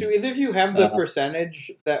happened. Do either of you have the percentage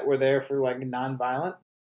that were there for like non-violent?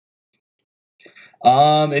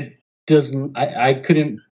 It doesn't. I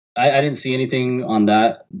couldn't. I didn't see anything on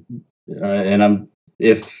that, and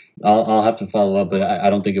I'll have to follow up, but I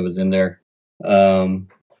don't think it was in there.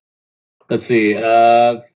 Let's see.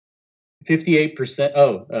 58%.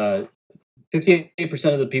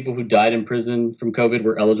 58% of the people who died in prison from COVID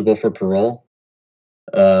were eligible for parole.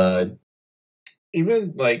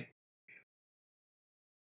 Even like,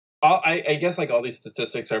 I guess like all these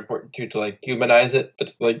statistics are important too to like humanize it.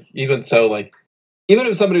 But like even so, like even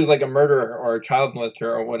if somebody was like a murderer or a child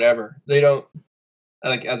molester or whatever, they don't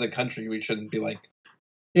like as a country we shouldn't be like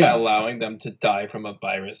allowing them to die from a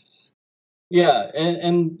virus. Yeah,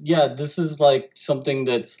 and yeah, this is like something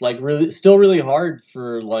that's like really hard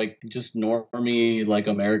for like just normie like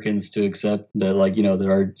Americans to accept that like that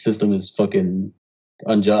our system is fucking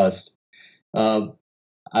unjust. I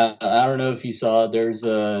don't know if you saw. There's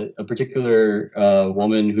a particular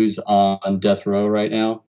woman who's on death row right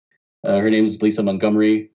now. Her name is Lisa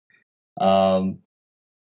Montgomery. Our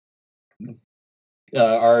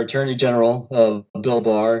Attorney General, Bill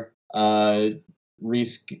Barr,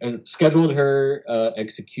 scheduled her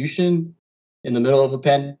execution in the middle of a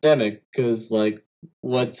pandemic because, like,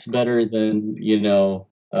 what's better than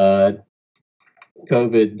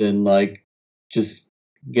COVID than like just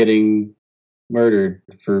getting murdered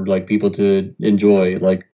for like people to enjoy?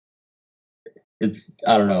 Like,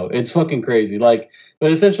 I don't know, it's fucking crazy. Like,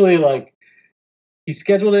 but essentially, like, he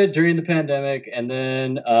scheduled it during the pandemic, and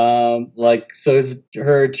then her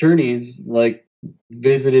attorneys like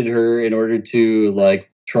visited her in order to like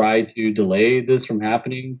try to delay this from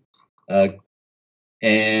happening,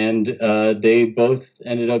 and they both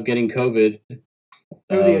ended up getting COVID. Who,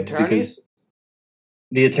 the attorneys?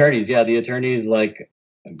 The attorneys like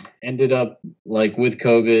ended up like with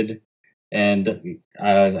COVID, and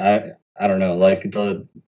I don't know, like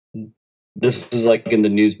this was like in the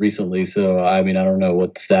news recently, so I mean I don't know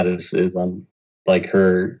what the status is on like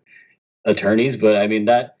her attorneys, but I mean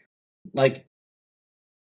that like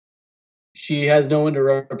she has no one to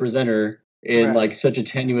represent her in like such a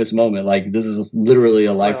tenuous moment. Like this is literally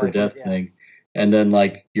a life or death thing, and then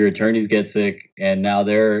like your attorneys get sick, and now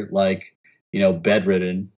they're like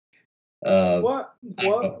bedridden. What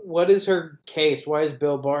is her case? Why is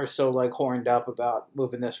Bill Barr so like horned up about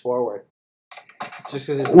moving this forward? Just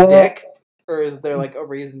because his dick, or is there like a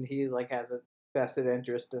reason he like has a vested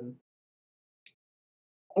interest in?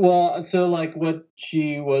 Well, so like what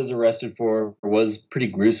she was arrested for was pretty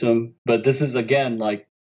gruesome, but this is again like,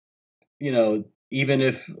 even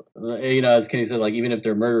if as Kenny said, like even if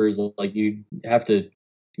they're murderers, like you have to,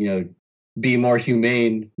 be more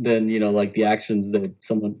humane than like the actions that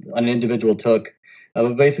an individual took.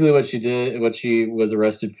 But basically, what she was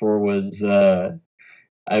arrested for was,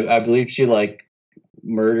 I believe she like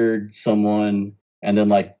murdered someone and then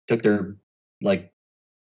like took their like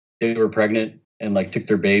they were pregnant and like took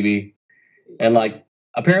their baby, and like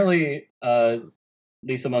apparently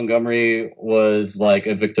Lisa Montgomery was like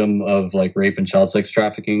a victim of like rape and child sex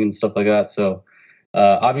trafficking and stuff like that. So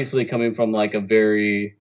obviously coming from like a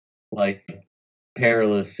very like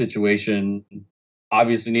perilous situation,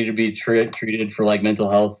 obviously need to be treated for like mental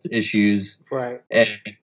health issues, right? And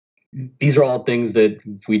these are all things that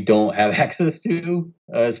we don't have access to,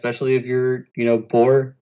 especially if you're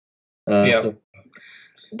poor. So.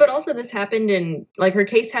 But also this happened in like her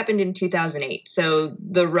case happened in 2008, so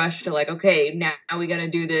the rush to like, okay, now we got to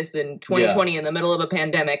do this in 2020 in the middle of a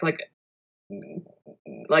pandemic,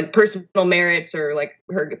 like personal merits or like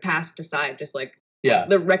her past aside, just like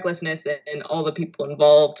the recklessness and all the people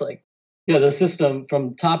involved, like the system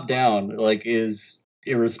from top down like is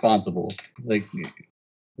irresponsible. Like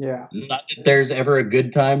not that there's ever a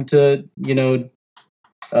good time to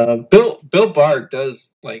Bill Barr does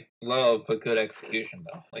like love a good execution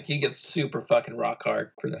though. Like he gets super fucking rock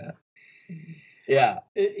hard for that. Yeah,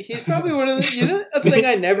 he's probably one of the a thing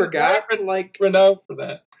I never got like renowned for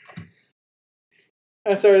that.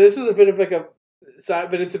 I'm sorry, this is a bit of like a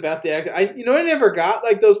side, but it's about the act. I never got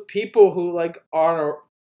like those people who like are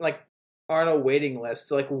on a waiting list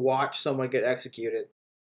to like watch someone get executed.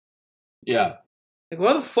 Yeah, like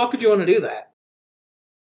why the fuck would you want to do that?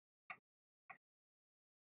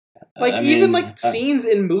 Like even like scenes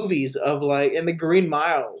in movies of like in the Green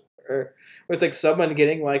Mile or where it's like someone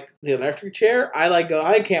getting like the electric chair. I like go,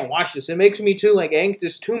 I can't watch this. It makes me too like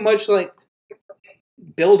anxious. Too much like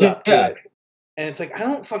build up to it. And it's like, I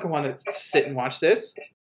don't fucking want to sit and watch this.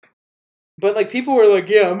 But like people were like,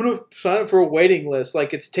 yeah, I'm gonna sign up for a waiting list.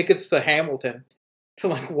 Like it's tickets to Hamilton to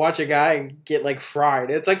like watch a guy get like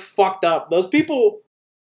fried. It's like fucked up. Those people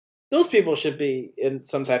should be in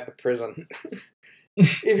some type of prison.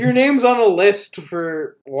 If your name's on a list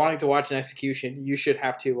for wanting to watch an execution, you should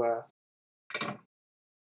have to,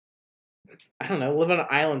 I don't know, live on an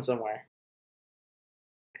island somewhere.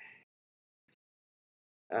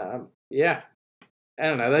 Yeah. I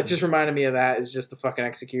don't know. That just reminded me of that. It's just the fucking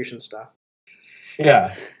execution stuff.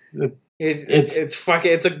 Yeah. It's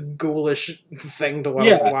fucking, it's a ghoulish thing to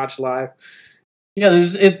watch live. Yeah,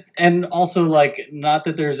 there's it, and also like not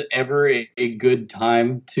that there's ever a good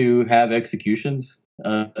time to have executions,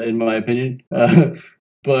 in my opinion.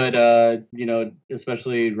 But you know,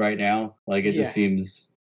 especially right now, like it just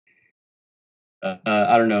seems.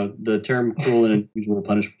 I don't know. The term "cruel and unusual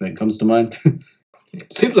punishment" comes to mind.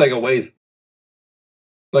 Seems like a waste.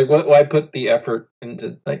 Like, why put the effort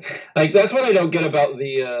into like that's what I don't get about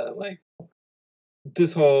the like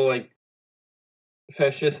this whole like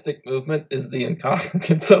fascistic movement is the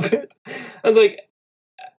incompetence of it. And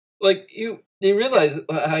like you realize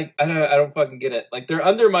I don't fucking get it. Like they're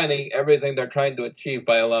undermining everything they're trying to achieve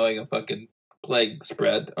by allowing a fucking plague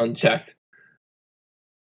spread unchecked.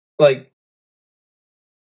 Like,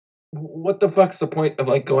 what the fuck's the point of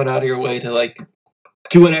like going out of your way to like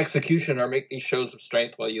do an execution or make these shows of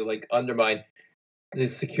strength while you like undermine the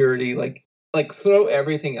security, like throw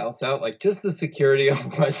everything else out, like just the security of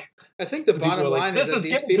like. I think the bottom line is that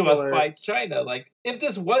these people to us by China. Like, if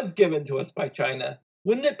this was given to us by China,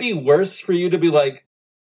 wouldn't it be worse for you to be like,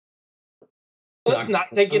 let's not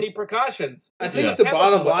take any precautions? I think the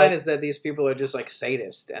bottom line is that these people are just like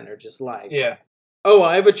sadists and are just like, yeah, oh,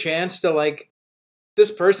 I have a chance to like,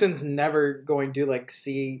 this person's never going to like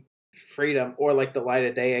see freedom or like the light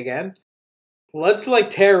of day again. Let's like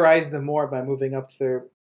terrorize them more by moving up their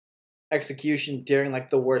execution during like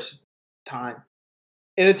the worst time.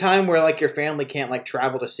 In a time where like your family can't like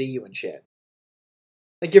travel to see you and shit.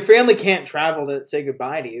 Like your family can't travel to say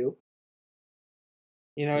goodbye to you.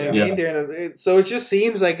 You know what I mean? So it just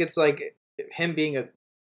seems like it's like him being a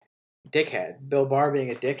dickhead. Bill Barr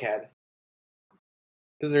being a dickhead.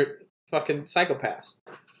 Because they're fucking psychopaths.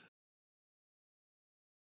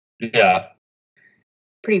 Yeah.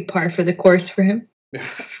 Pretty par for the course for him.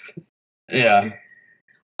 Yeah.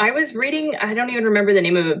 I was reading, I don't even remember the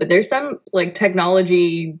name of it, but there's some like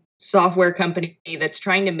technology software company that's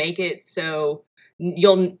trying to make it so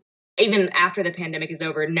you'll, even after the pandemic is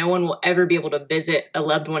over, no one will ever be able to visit a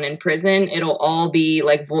loved one in prison. It'll all be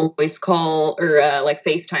like voice call or like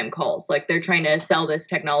FaceTime calls. Like they're trying to sell this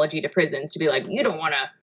technology to prisons to be like, you don't want to.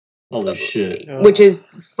 Holy shit. Which is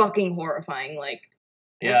fucking horrifying. Like,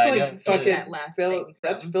 that's like fucking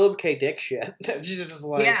that's Philip K. Dick shit. That's just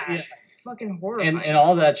like fucking horrifying. And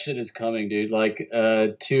all that shit is coming, dude. Like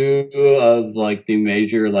two of like the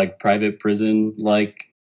major like private prison like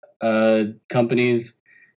companies,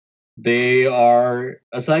 they are,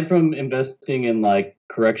 aside from investing in like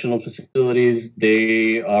correctional facilities,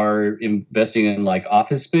 they are investing in like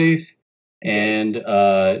office space and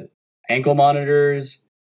ankle monitors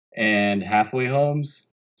and halfway homes.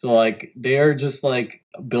 So like they're just like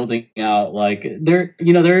building out like there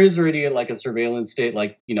is already like a surveillance state,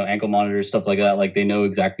 like, you know, ankle monitors, stuff like that. Like they know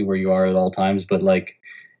exactly where you are at all times, but like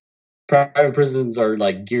private prisons are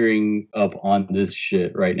like gearing up on this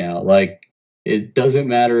shit right now. Like it doesn't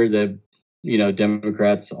matter that, you know,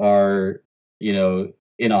 Democrats are, you know,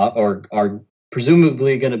 or are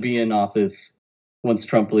presumably going to be in office once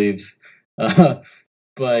Trump leaves. But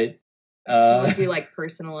if you like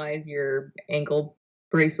personalize your ankle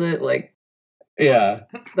bracelet, like, yeah,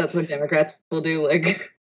 that's what Democrats will do. Like,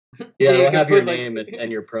 yeah, they'll have your name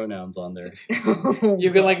and your pronouns on there.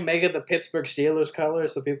 You can like make it the Pittsburgh Steelers color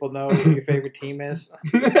so people know who your favorite team is.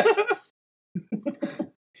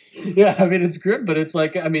 Yeah, I mean it's grim, but it's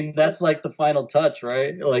like, I mean that's like the final touch,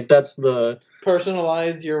 right? Like that's the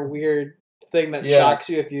personalize your weird thing that shocks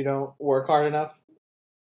you if you don't work hard enough.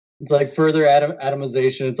 It's like further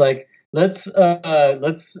atomization. It's like let's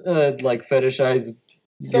like fetishize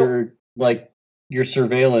your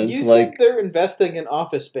surveillance. You like said they're investing in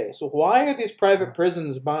office space. Why are these private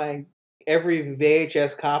prisons buying every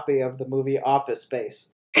VHS copy of the movie Office Space?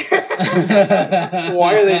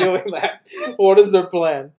 Why are they doing that? What is their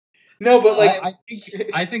plan? No, but like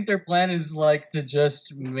I think their plan is like to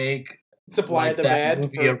just make supply like, the that bad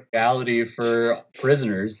movie a reality for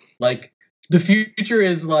prisoners. Like the future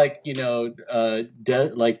is like, you know,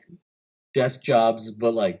 like desk jobs,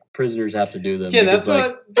 but like prisoners have to do them. Yeah, that's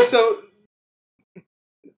like, what. So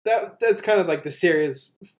that's kind of like the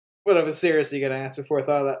serious. What of a serious you gonna ask before I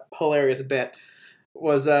thought of that hilarious bit.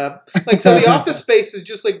 was like, so the office space is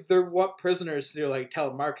just like they want prisoners to do like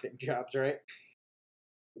telemarketing jobs, right?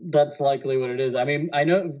 That's likely what it is. I mean, I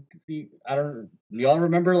know. Y'all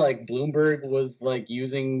remember like Bloomberg was like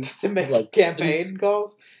using To make like campaign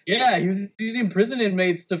calls. Yeah, he was using prison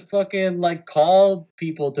inmates to fucking like call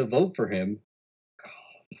people to vote for him.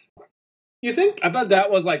 You think? I bet that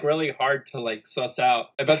was like really hard to like suss out.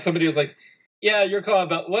 I bet somebody was like, "Yeah, you're calling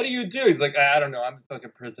about what do you do?" He's like, "I don't know. I'm in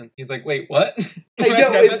fucking prison." He's like, "Wait, what?" Hey, Right,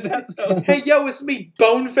 yo, I it's, bet that's how- hey, yo, it's me,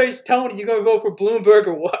 Boneface Tony. You gonna vote for Bloomberg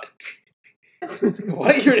or what?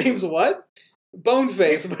 What? Your name's what?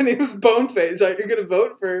 Boneface. My name is Boneface. You're gonna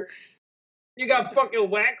vote for... You got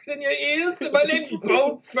fucking wax in your ears? My name's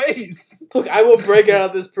Boneface. Look, I will break out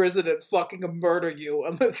of this prison and fucking murder you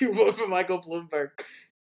unless you vote for Michael Bloomberg.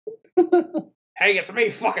 Hey, it's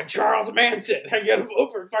me, fucking Charles Manson. Are you gonna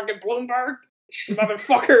vote for fucking Bloomberg?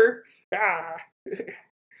 Motherfucker. Ah.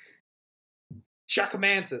 Chuck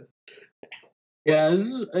Manson. Yeah, this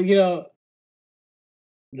is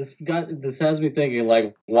this has me thinking,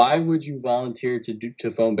 like, why would you volunteer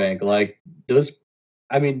to phone bank? Like,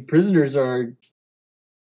 prisoners are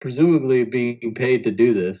presumably being paid to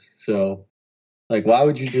do this, so like, why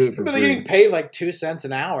would you do it for But free? they're getting paid like 2 cents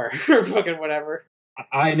an hour or fucking whatever.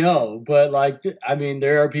 I know, but like, I mean,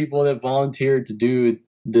 there are people that volunteer to do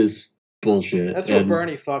this bullshit. That's where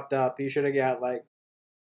Bernie fucked up. He should have got like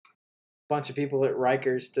a bunch of people at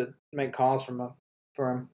Rikers to make calls for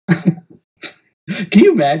him. Can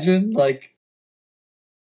you imagine? Like,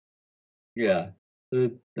 yeah, I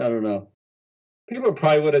don't know. People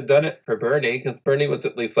probably would have done it for Bernie because Bernie was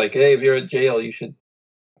at least like, "Hey, if you're in jail,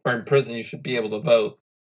 or in prison, you should be able to vote."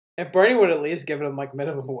 And Bernie would at least given him like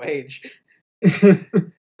minimum wage. Yeah.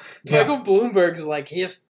 Michael Bloomberg's like,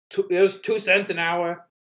 it was 2 cents an hour.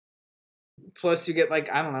 Plus you get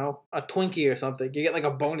like, I don't know, a Twinkie or something. You get like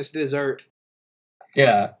a bonus dessert.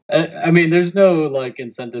 Yeah, I mean, there's no like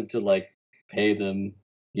incentive to like pay them,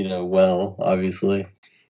 well, obviously.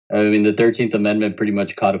 I mean, the 13th Amendment pretty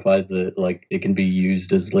much codifies it, like it can be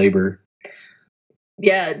used as labor.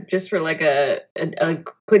 Yeah, just for like a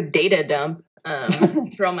quick data dump.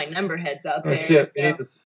 For all my number heads out there. Shit, So.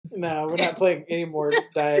 No, we're not playing any more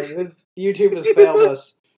diet. YouTube has failed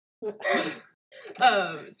us.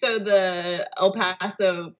 So the El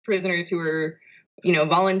Paso prisoners who were,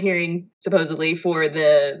 volunteering supposedly for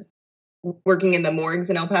the working in the morgues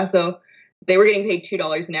in El Paso, they were getting paid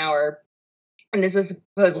 $2 an hour. And this was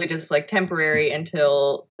supposedly just like temporary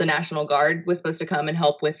until the National Guard was supposed to come and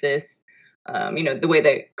help with this, the way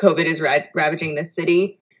that COVID is ravaging the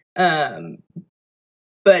city.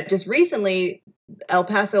 But just recently, El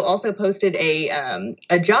Paso also posted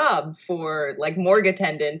a job for like morgue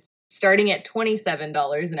attendants starting at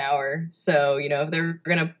 $27 an hour. So, if they're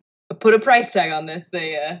going to put a price tag on this,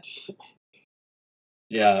 they...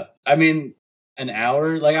 Yeah, I mean, an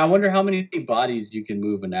hour? Like, I wonder how many bodies you can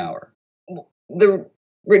move an hour. The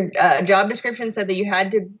job description said that you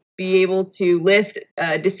had to be able to lift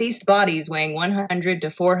deceased bodies weighing 100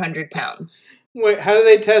 to 400 pounds. Wait, how do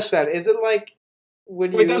they test that? Is it like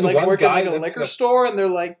when you there's like one work at guy like a that's liquor a- store and they're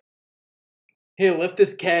like, "Hey, lift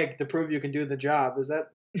this keg to prove you can do the job"? Is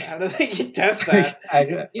that how do they test that?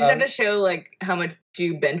 You just have to show like how much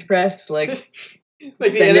you bench press, like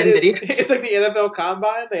like send in video. it's like the NFL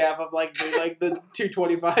Combine. They have them like do like the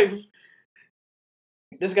 225.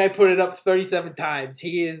 This guy put it up 37 times.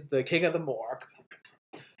 He is the king of the morgue.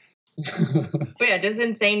 But yeah, just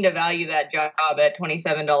insane to value that job at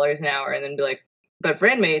 $27 an hour, and then be like, but for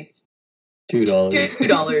inmates, $2.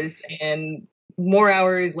 $2 and more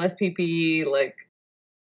hours, less PPE. Like,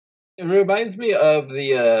 It reminds me of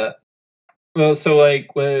the so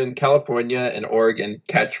like when California and Oregon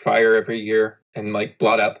catch fire every year and like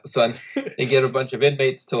blot out the sun, they get a bunch of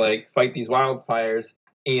inmates to like fight these wildfires,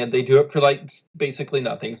 and they do it for like basically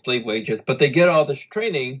nothing, slave wages, but they get all this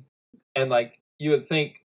training, and like you would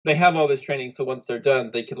think they have all this training, so once they're done,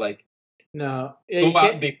 they could like No, go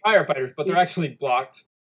out and be firefighters, but they're actually blocked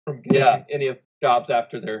from getting any of jobs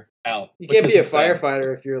after they're out. You can't be a insane.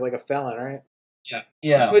 firefighter if you're like a felon, right?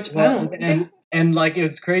 Yeah, Which I don't. And like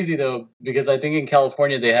it's crazy though, because I think in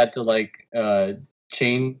California they had to like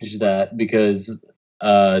change that because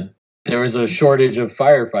there was a shortage of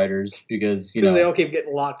firefighters because Because they all keep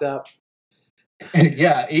getting locked up.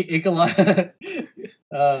 yeah, yeah,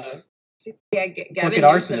 fucking Gavin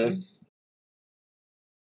arsonists.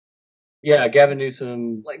 Yeah, Gavin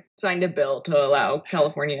Newsom like signed a bill to allow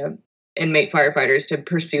California inmate firefighters to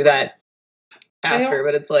pursue that after,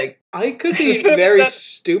 but it's like I could be very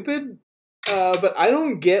stupid, but I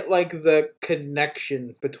don't get like the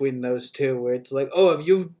connection between those two. Where it's like, oh, if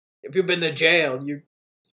you've been to jail,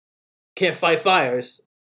 can't fight fires.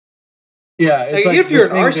 Yeah, it's Like, like if you're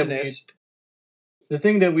an the thing arsonist, the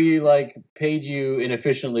thing that we like paid you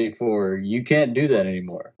inefficiently for, you can't do that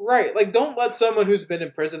anymore. right? Like, don't let someone who's been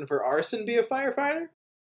in prison for arson be a firefighter.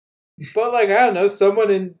 But like, I don't know,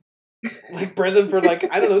 someone in like prison for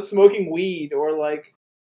like, I don't know, smoking weed or like.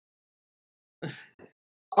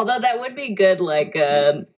 Although that would be good, like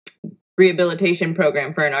rehabilitation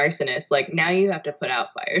program for an arsonist. Like, now you have to put out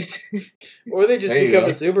fires. Or they just There you become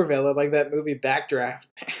go. a supervillain, like that movie Backdraft.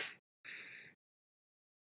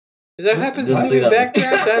 Is that what happens in the Didn't see movie that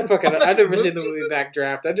Backdraft? I've never seen the movie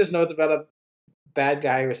Backdraft. I just know it's about a bad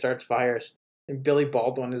guy who starts fires, and Billy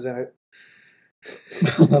Baldwin is in it.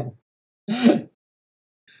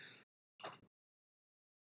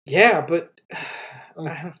 Yeah, but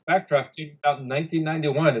Backdraft came out in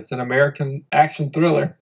 1991. It's an American action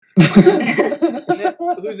thriller.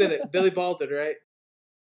 who's in it? Billy Baldwin, right?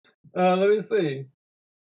 Let me see.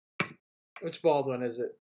 Which Baldwin is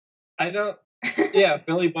it? I don't. Yeah,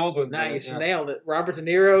 Billy Baldwin. Nice, nailed it. Robert De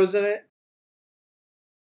Niro is in it.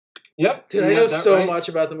 Yep. Dude, I know so much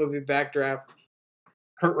about the movie Backdraft.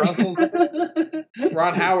 Kurt Russell.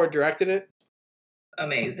 Ron Howard directed it.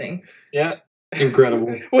 Amazing. Yeah.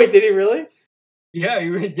 Incredible. Wait, did he really? Yeah.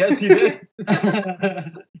 Yes, he did.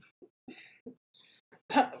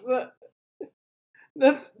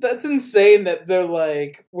 That's insane that they're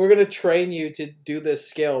like, we're gonna train you to do this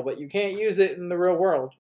skill, but you can't use it in the real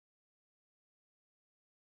world.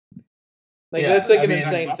 Like, Yeah, that's like I an mean,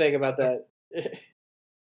 insane thing about that.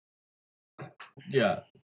 Yeah.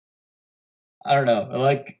 I don't know.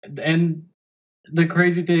 Like, and the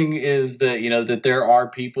crazy thing is that, that there are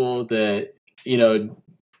people that,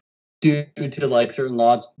 due to like certain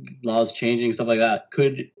laws changing, stuff like that,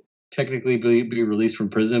 could technically be released from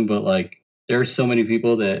prison, but like there are so many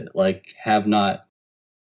people that like have not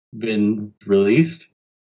been released.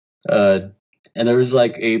 And there was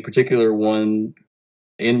like a particular one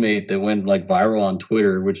inmate that went like viral on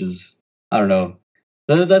Twitter, which is, I don't know,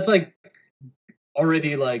 that's like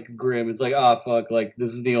already like grim. It's like, fuck, like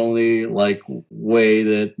this is the only like way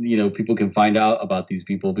that people can find out about these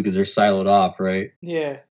people because they're siloed off, right?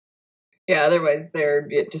 Yeah. Yeah, otherwise they're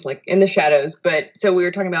just like in the shadows. But so we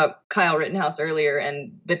were talking about Kyle Rittenhouse earlier,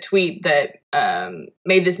 and the tweet that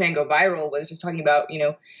made this man go viral was just talking about,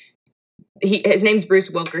 his name's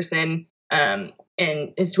Bruce Wilkerson, and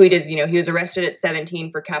his tweet is, he was arrested at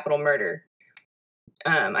 17 for capital murder.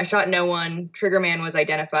 I shot no one. Trigger man was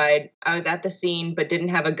identified. I was at the scene but didn't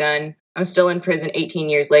have a gun. I'm still in prison 18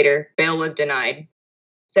 years later. Bail was denied.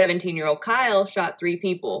 17-year-old Kyle shot 3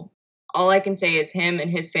 people. All I can say is him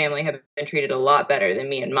and his family have been treated a lot better than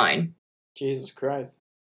me and mine. Jesus Christ.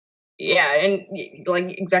 Yeah, and like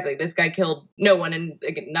exactly, this guy killed no one, and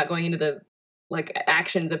again, not going into the like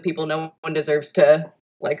actions of people no one deserves to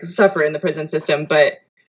like suffer in the prison system, but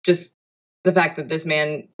just the fact that this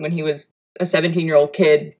man, when he was a 17-year-old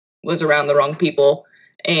kid, was around the wrong people.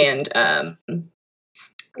 And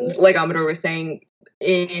like Amador was saying,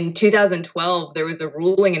 in 2012 there was a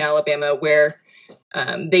ruling in Alabama where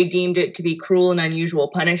they deemed it to be cruel and unusual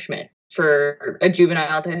punishment for a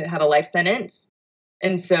juvenile to have a life sentence.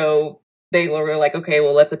 And so they were like, okay,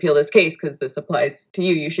 well, let's appeal this case because this applies to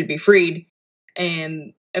you. You should be freed.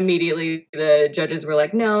 And immediately the judges were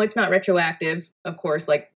like, no, it's not retroactive. Of course,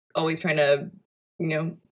 like always trying to,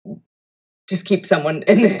 just keep someone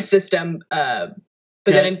in the system. But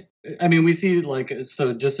then, I mean, we see like,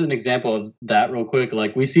 so just an example of that real quick.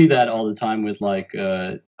 Like we see that all the time with like,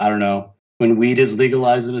 I don't know, when weed is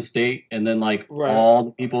legalized in a state and then like all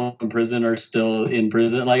the people in prison are still in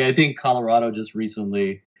prison. Like I think Colorado just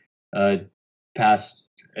recently passed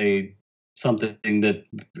something that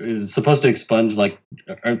is supposed to expunge like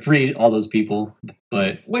or free all those people,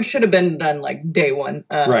 but which should have been done like day one.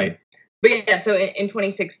 Right. But yeah, so in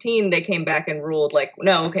 2016 they came back and ruled like,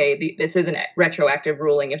 no, okay, this isn't a retroactive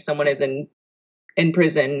ruling. If someone is in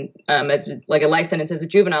prison as like a life sentence as a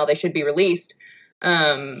juvenile, they should be released.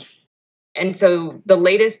 And so the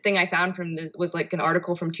latest thing I found from this was like an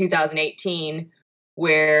article from 2018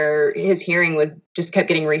 where his hearing was just kept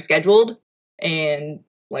getting rescheduled, and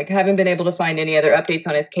like haven't been able to find any other updates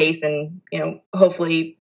on his case. And,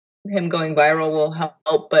 hopefully him going viral will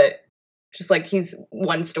help, but just like he's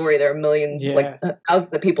one story, there are millions, like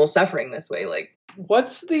thousands of people suffering this way. Like,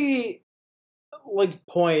 what's the like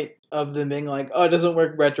point of them being like, oh, it doesn't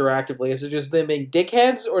work retroactively? Is it just them being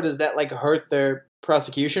dickheads, or does that like hurt their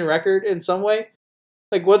prosecution record in some way?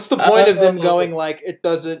 Like, what's the point of them going like, it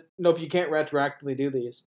doesn't, nope, you can't retroactively do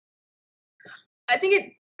these? I think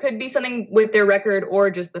it could be something with their record, or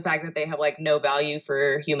just the fact that they have like no value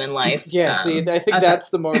for human life. Yeah, see, I think that's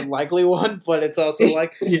the more likely one, but it's also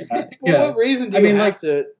like, what reason do you have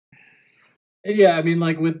to? Yeah, I mean,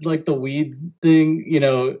 like with like the weed thing,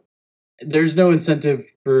 there's no incentive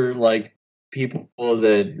for like people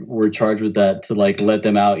that were charged with that to like let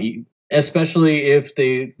them out, especially if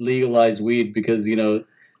they legalize weed, because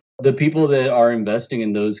the people that are investing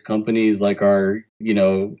in those companies like are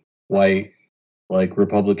white, like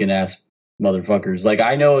Republican ass motherfuckers. Like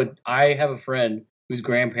I know I have a friend whose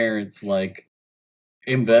grandparents like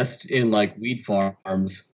invest in like weed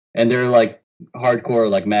farms, and they're like hardcore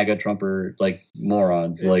like MAGA Trumper like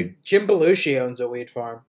morons. Like Jim Belushi owns a weed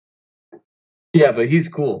farm. Yeah, but he's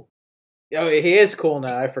cool. Oh, he is cool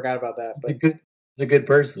now. I forgot about that. He's a good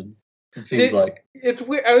person. It seems like it's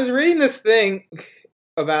weird. I was reading this thing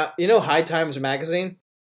about High Times magazine.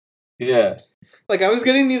 Yeah. Like I was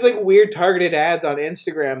getting these like weird targeted ads on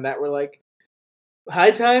Instagram that were like,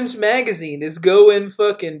 High Times magazine is going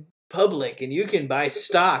fucking public and you can buy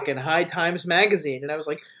stock in High Times magazine. And I was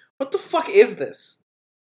like, what the fuck is this?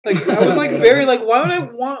 Like I was like very like, why would I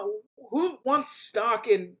want? Who wants stock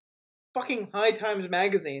in fucking High Times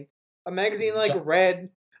magazine? A magazine like read.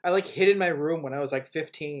 I like hid in my room when I was like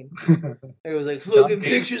 15. It was like fucking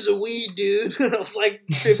pictures of weed, dude. And I was like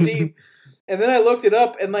 15. And then I looked it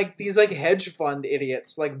up, and like these like hedge fund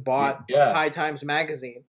idiots like bought High Times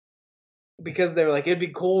magazine because they were like, it'd be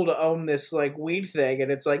cool to own this like weed thing,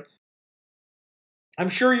 and it's like, I'm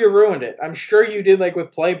sure you ruined it. I'm sure you did like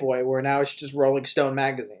with Playboy, where now it's just Rolling Stone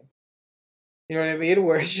magazine. You know what I mean?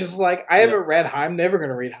 Where it's just like, I haven't read. I'm never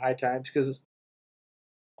gonna read High Times because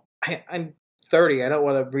I'm 30. I don't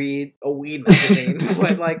want to read a weed magazine,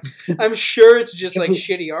 but like, I'm sure it's just like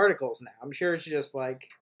shitty articles now. I'm sure it's just like.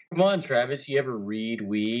 Come on, Travis. You ever read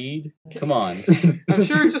weed? Come on. I'm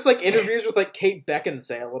sure it's just like interviews with like Kate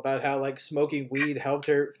Beckinsale about how like smoking weed helped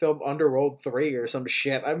her film Underworld 3 or some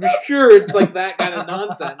shit. I'm sure it's like that kind of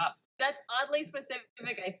nonsense. That's oddly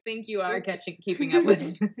specific. I think you are keeping up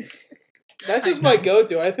with. That's just my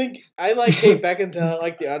go-to. I think I like Kate Beckinsale. I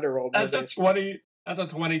like the Underworld. That's a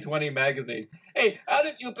 2020 magazine. Hey, how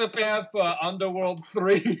did you prepare for Underworld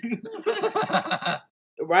 3?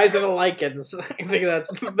 Rise of the Lycans. I think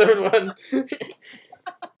that's the third one.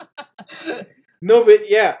 No,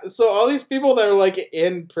 but yeah. So all these people that are like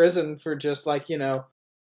in prison for just like,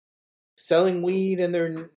 selling weed in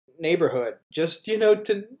their neighborhood, just,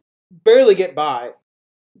 to barely get by,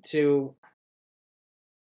 to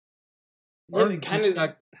or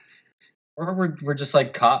we're just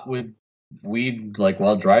like caught with weed like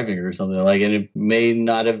while driving or something, like, and it may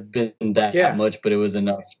not have been that much, but it was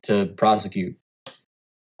enough to prosecute.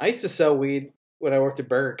 I used to sell weed when I worked at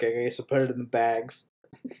Burger King. I used to put it in the bags.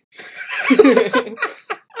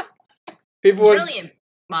 Brilliant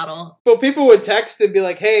model. Well, people would text and be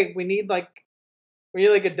like, "Hey, we need like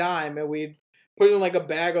a dime," and we'd put it in like a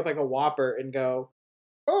bag with like a Whopper and go,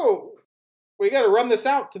 "Oh, we got to run this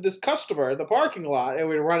out to this customer in the parking lot," and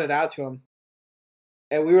we'd run it out to him.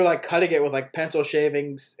 And we were like cutting it with like pencil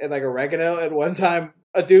shavings and like oregano. And one time,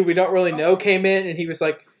 a dude we don't really know came in, and he was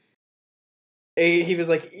like,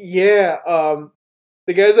 "Yeah,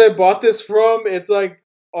 the guys I bought this from, it's like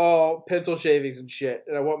all pencil shavings and shit,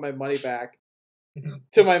 and I want my money back."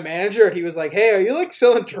 To my manager, and he was like, "Hey, are you like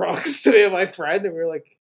selling drugs to me and my friend?" And we were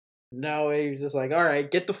like, "No," and he was just like, "All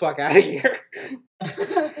right, get the fuck out of here."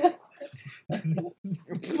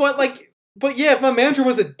 But yeah, if my manager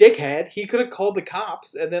was a dickhead, he could have called the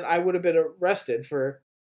cops, and then I would have been arrested for.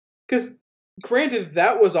 Because, granted,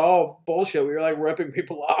 that was all bullshit. We were like ripping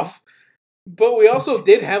people off. But we also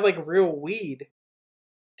did have like real weed,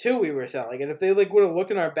 too, we were selling. And if they like would have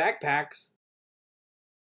looked in our backpacks,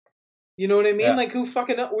 you know what I mean? Yeah. Like, who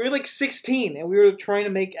fucking knows? We were like 16, and we were trying to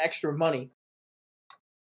make extra money.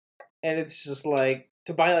 And it's just like,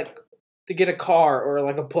 to get a car or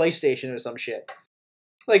like a PlayStation or some shit.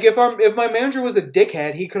 Like, if my manager was a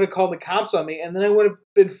dickhead, he could have called the cops on me, and then I would have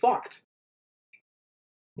been fucked.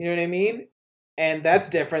 You know what I mean? And that's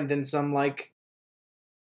different than some, like,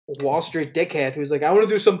 Wall Street dickhead who's like, I want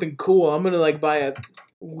to do something cool. I'm going to, like, buy a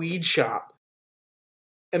weed shop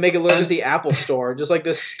and make it look like the Apple Store. Just, like,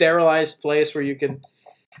 this sterilized place where you can...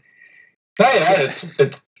 Oh, yeah.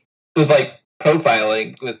 It was, like,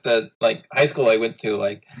 profiling with the, like, high school I went to,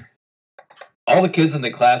 like... All the kids in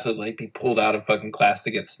the class would like be pulled out of fucking class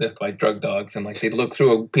to get sniffed by drug dogs, and like they'd look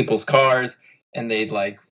through people's cars and they'd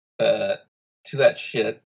like do that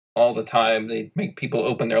shit all the time. They'd make people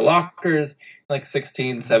open their lockers, like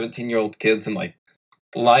 16, 17-year-old kids, and like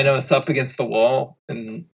line us up against the wall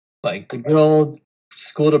and like the good old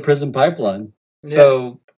school to prison pipeline.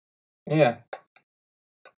 So yeah.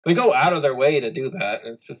 They go out of their way to do that.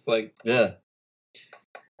 It's just like, Yeah.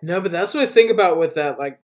 No, but that's what I think about with that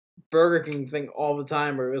like Burger King thing all the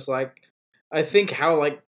time. Where it was like, I think how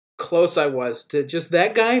like close I was to just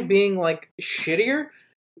that guy being like shittier,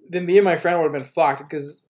 then me and my friend would have been fucked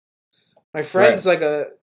because my friend's like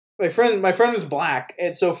my friend was black,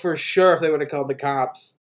 and so for sure if they would have called the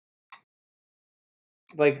cops,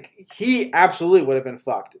 like he absolutely would have been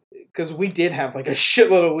fucked because we did have like a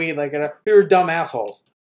shitload of weed, like we were dumb assholes.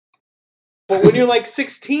 But when you're like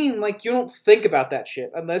 16, like you don't think about that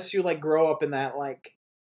shit unless you like grow up in that like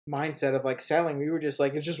mindset of like selling. We were just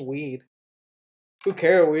like, it's just weed. Who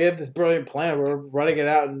cares? We had this brilliant plan. We were running it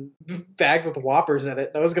out in bags with Whoppers in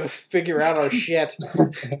it. I was gonna figure out our shit.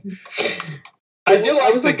 I do. I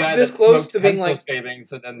was like this close to being like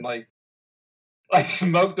savings, and then like I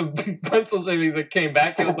smoked the pencil savings that came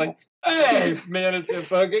back, and I was like, "Hey, man, it's a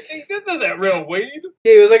fucking. This isn't real weed."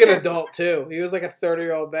 Yeah, he was like an adult too. He was like a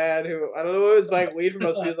 30-year-old man who I don't know who was buying weed from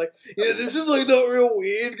us, but he was like, "Yeah, this is like not real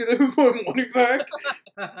weed. Can I have my money back?"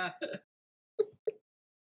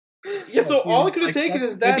 Yeah, so all I could have taken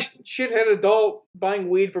is that shithead adult buying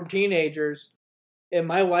weed from teenagers, and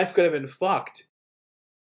my life could have been fucked.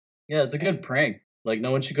 Yeah, it's a good prank. Like,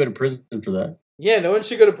 no one should go to prison for that. Yeah, no one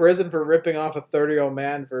should go to prison for ripping off a 30-year-old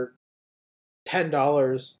man for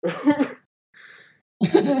 $10.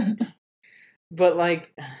 But,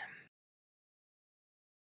 like,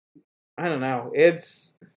 I don't know.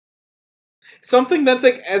 It's something that's,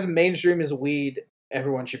 like, as mainstream as weed,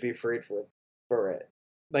 everyone should be freed for it.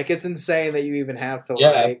 Like, it's insane that you even have to,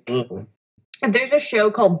 like... Absolutely. There's a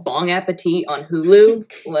show called Bong Appetit on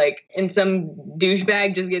Hulu, like, and some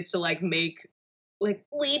douchebag just gets to, like, make, like,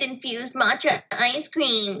 weed-infused matcha ice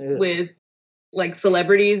cream with, like,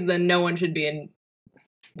 celebrities, then no one should be in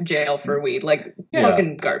jail for weed. Like,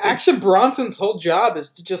 fucking garbage. Action Bronson's whole job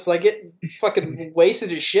is to just, like, get fucking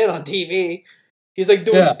wasted as shit on TV. He's, like,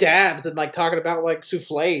 doing dabs and, like, talking about, like,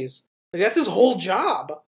 souffles. Like, that's his whole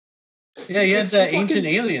job. Yeah, he had that Ancient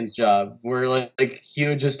Aliens job where like he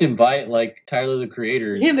would just invite like Tyler the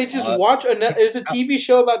Creator. Yeah, and they just watch there's a TV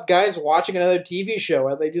show about guys watching another TV show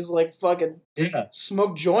and they just like fucking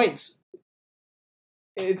smoke joints.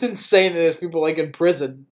 It's insane that there's people like in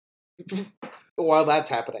prison while that's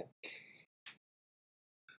happening.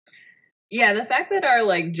 Yeah, the fact that our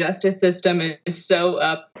like justice system is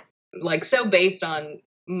so based on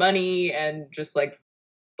money and just like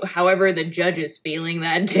however the judge is feeling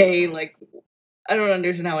that day, like I don't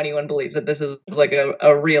understand how anyone believes that this is like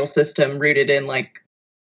a real system rooted in like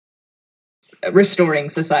restoring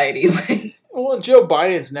society. Well, Joe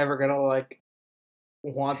Biden's never gonna like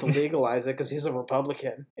want to legalize it because he's a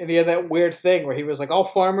Republican, and he had that weird thing where he was like, all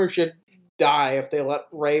farmers should die if they let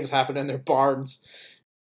raves happen in their barns.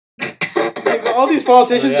 Like, all these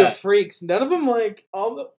politicians are freaks. None of them like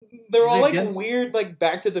they're all like weird like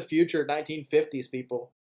Back to the Future 1950s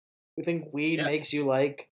people. We think weed makes you,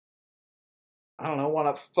 like, I don't know,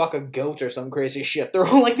 want to fuck a goat or some crazy shit. They're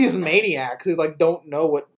all like these maniacs who, like, don't know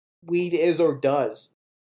what weed is or does.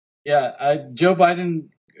 Yeah, Joe Biden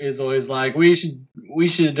is always like, we should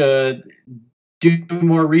do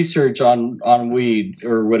more research on weed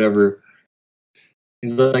or whatever.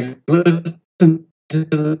 He's like, listen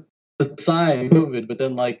to the science, COVID, but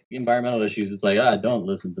then like environmental issues, it's like, don't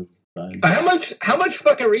listen to the science. How much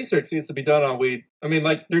fucking research needs to be done on weed? I mean,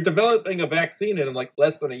 like they're developing a vaccine in like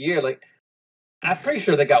less than a year. Like, I'm pretty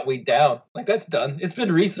sure they got weed down. Like that's done. It's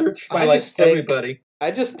been researched by everybody. I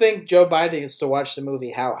just think Joe Biden needs to watch the movie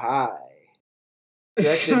How High,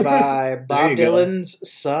 directed by Bob Dylan's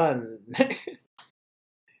son.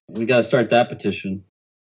 We gotta start that petition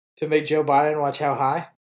to make Joe Biden watch How High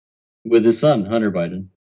with his son Hunter Biden.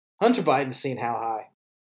 Hunter Biden's seen How High.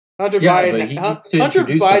 Hunter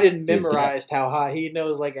Biden memorized How High. He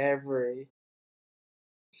knows like every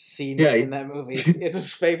scene in that movie. It's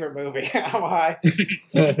his favorite movie, How High.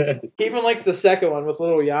 He even likes the second one with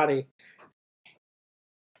Little Yachty.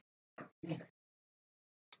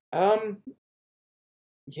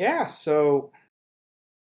 Yeah, so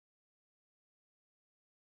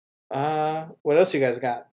what else you guys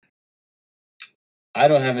got? I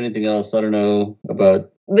don't have anything else. I don't know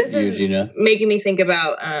about this you, Gina. Making me think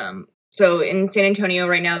about so in San Antonio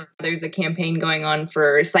right now there's a campaign going on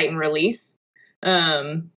for cite and release,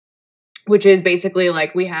 which is basically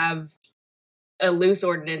like we have a loose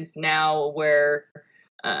ordinance now where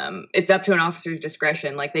it's up to an officer's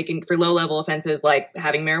discretion. Like they can, for low level offenses like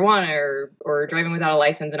having marijuana or driving without a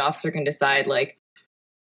license, an officer can decide like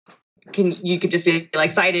you could just be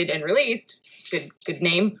like cited and released, good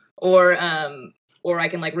name, or I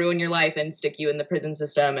can like ruin your life and stick you in the prison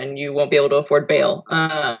system and you won't be able to afford bail.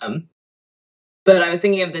 But I was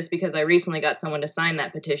thinking of this because I recently got someone to sign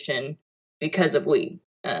that petition because of weed.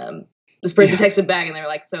 This person texted back and they were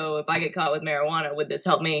like, so if I get caught with marijuana, would this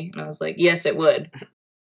help me? And I was like, yes, it would.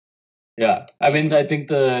 Yeah. I mean, I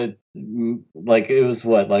think it was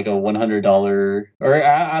what, like a $100 or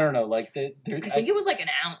I don't know. Like, I think it was like an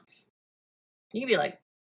ounce. You could be like,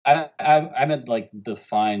 I meant like the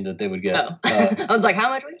fine that they would get. Oh. I was like, how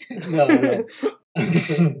much? No.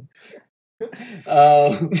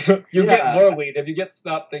 You get more weed if you get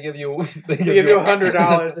stopped. They give you They give you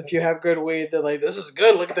 $100 if you have good weed. They're like, this is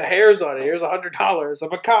good. Look at the hairs on it. Here's $100.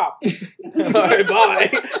 I'm a cop. All right,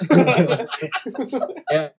 bye.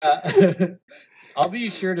 Yeah. I'll be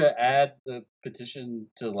sure to add the petition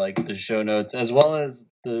to like the show notes as well as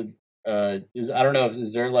the I don't know,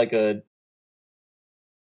 is there like the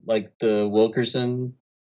Wilkerson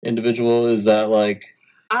individual? Is that like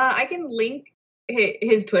I can link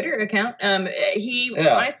his Twitter account. He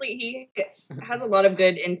honestly he has a lot of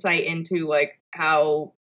good insight into like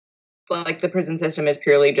how like the prison system is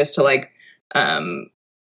purely just to like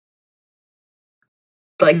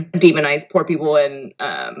demonize poor people and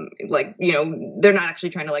like, you know, they're not actually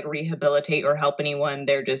trying to like rehabilitate or help anyone.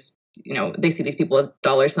 They're just, you know, they see these people as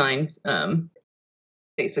dollar signs,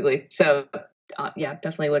 basically. So yeah,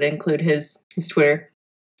 definitely would include his Twitter.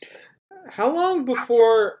 How long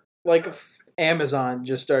before like Amazon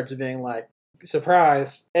just starts being like,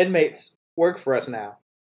 surprise, inmates work for us now?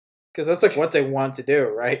 Because that's like what they want to do,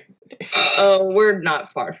 right? Oh, we're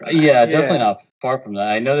not far from that. Yeah, definitely not far from that.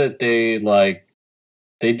 I know that they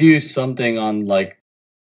do something on like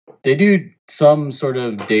they do some sort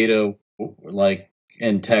of data like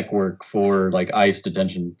and tech work for like ICE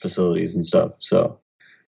detention facilities and stuff. So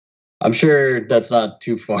I'm sure that's not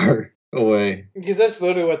too far away. Because that's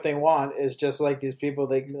literally what they want, is just like these people.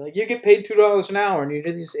 They can be like, you get paid $2 an hour and you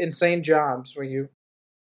do these insane jobs where you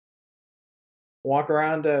walk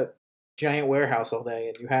around a giant warehouse all day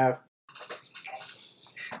and you have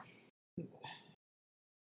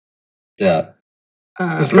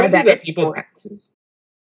My bad, that people 4 ounces.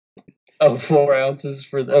 Oh, 4 ounces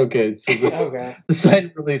for okay. So the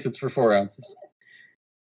sign release, it's for 4 ounces.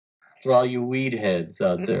 For all you weed heads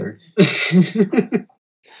out there.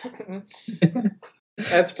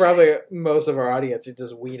 That's probably most of our audience are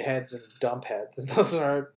just weed heads and dump heads. Those are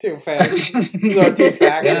our two factions. Yeah,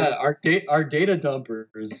 our data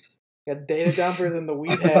dumpers. Got data dumpers and the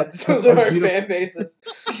weed heads. Those are our fan bases.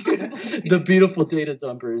 The beautiful data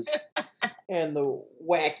dumpers. And the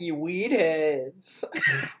wacky weed heads.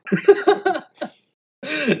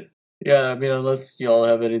 Yeah, I mean, unless y'all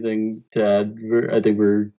have anything to add, I think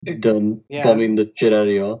we're done bumming the shit out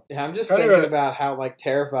of y'all. Yeah, I'm just thinking about how like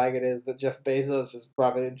terrifying it is that Jeff Bezos is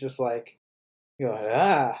probably just like going,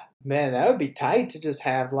 man, that would be tight to just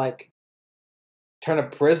have like turn a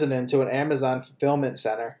prison into an Amazon fulfillment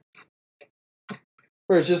center.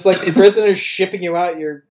 Where it's just like prisoners shipping you out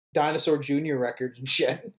your Dinosaur Jr. records and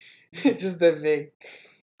shit. It's just that big.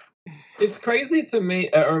 It's crazy to me.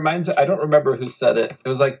 It reminds me, I don't remember who said it. It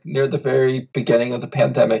was like near the very beginning of the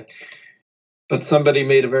pandemic. But somebody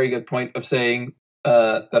made a very good point of saying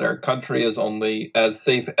that our country is only as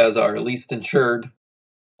safe as our least insured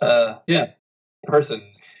person.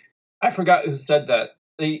 I forgot who said that.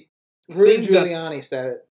 Rudy Giuliani said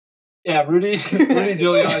it. Yeah, Rudy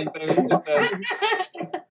Giuliani said it.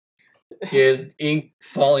 He had ink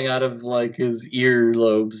falling out of like his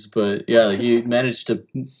earlobes, but yeah, he managed to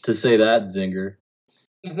say that zinger.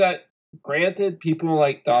 Is that granted? People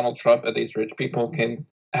like Donald Trump and these rich people can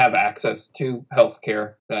have access to health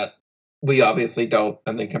care that we obviously don't,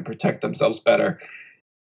 and they can protect themselves better.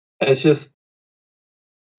 It's just,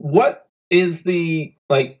 what is the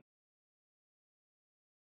like?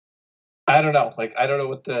 I don't know. Like, I don't know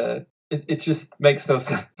what it just makes no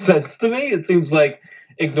sense to me. It seems like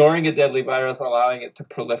ignoring a deadly virus, allowing it to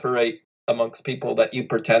proliferate amongst people that you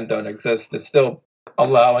pretend don't exist, is still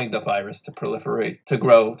allowing the virus to proliferate, to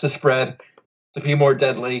grow, to spread, to be more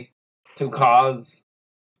deadly, to cause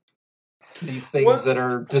these things that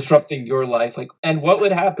are disrupting your life. Like, and what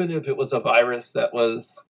would happen if it was a virus that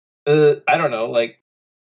was, I don't know, like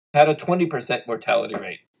had a 20% mortality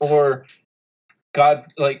rate, or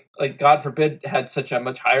God forbid, had such a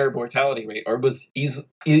much higher mortality rate, or was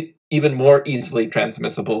even more easily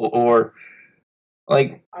transmissible, or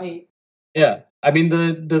like I mean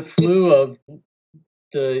the flu of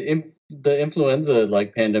the influenza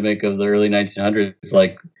like pandemic of the early 1900s,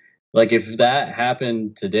 like if that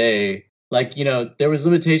happened today, like, you know, there was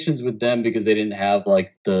limitations with them because they didn't have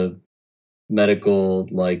like the medical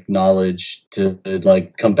like knowledge to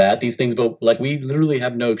like combat these things, but like we literally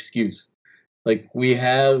have no excuse. Like we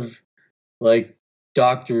have like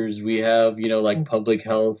doctors, we have, like public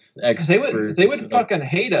health experts. They would fucking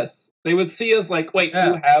hate us. They would see us like, wait,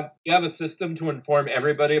 Yeah. you have a system to inform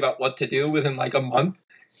everybody about what to do within like a month,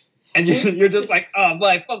 and you're just like, oh,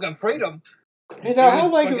 my fucking freedom. You know how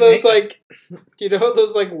like those like,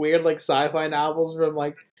 those like weird like sci-fi novels from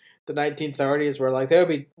like the 1930s where like there would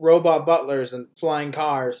be robot butlers and flying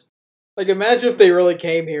cars. Like imagine if they really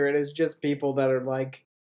came here and it's just people that are like,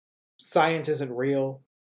 science isn't real.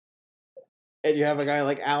 And you have a guy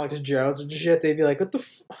like Alex Jones and shit, they'd be like, what the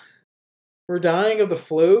we're dying of the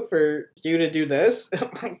flu for you to do this?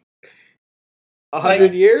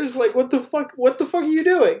 100 years? Like, what the fuck are you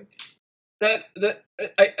doing? I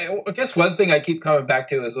guess one thing I keep coming back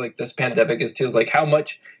to is like this pandemic is like how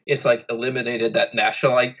much it's like eliminated that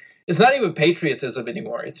national, like, it's not even patriotism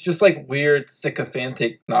anymore. It's just like weird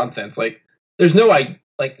sycophantic nonsense. Like there's no like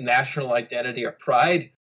national identity or pride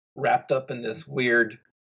wrapped up in this weird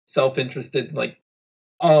self-interested like,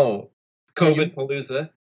 oh, COVID palooza.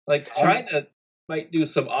 Like China might do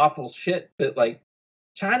some awful shit, but like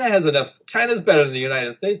China's better than the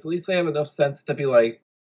United States. At least they have enough sense to be like,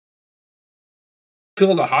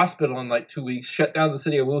 build a hospital in like 2 weeks, shut down the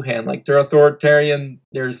city of Wuhan. Like they're authoritarian.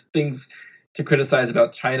 There's things to criticize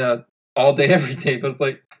about China all day, every day. But it's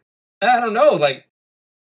like, I don't know, like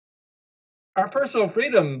our personal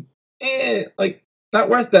freedom, like not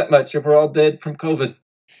worth that much if we're all dead from COVID.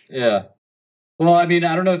 Yeah. Well, I mean,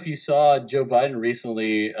 I don't know if you saw Joe Biden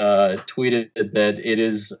recently tweeted that it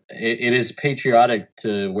is patriotic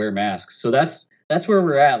to wear masks. So that's where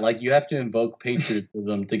we're at. Like, you have to invoke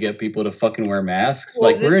patriotism to get people to fucking wear masks.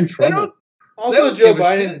 Well, like, we're in trouble. Also, Joe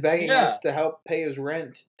Biden's begging us to help pay his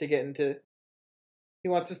rent to get into. He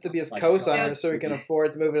wants us to be his co-signer so he can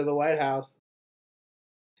afford to move into the White House.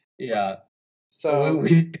 Yeah. So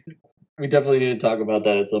we definitely need to talk about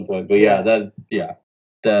that at some point. But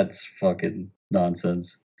that's fucking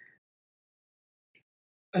nonsense.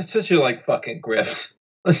 It's such a like fucking grift.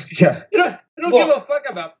 Yeah. I don't give a fuck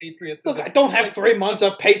about patriots. Look, I don't have 3 months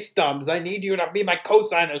of pay stubs. I need you to be my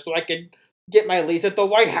co-signer so I can get my lease at the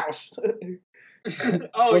White House.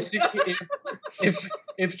 Oh, see,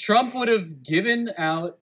 if Trump would have given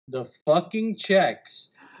out the fucking checks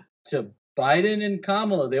to Biden and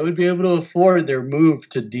Kamala, they would be able to afford their move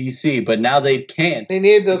to DC, but now they can't. They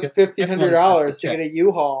need those $1,500 to get a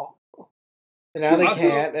U-Haul. And now they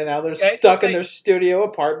can't, and now they're stuck in their studio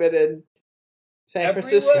apartment in San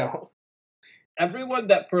Francisco. Everyone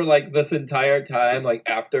that for like this entire time, like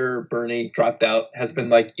after Bernie dropped out, has been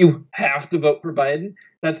like, you have to vote for Biden.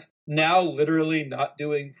 That's now literally not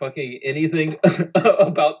doing fucking anything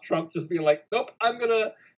about Trump, just being like, nope, I'm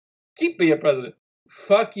gonna keep being president.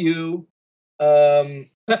 Fuck you. From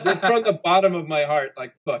the bottom of my heart,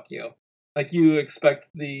 like, fuck you. Like, you expect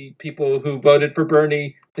the people who voted for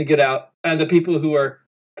Bernie to get out, and the people who are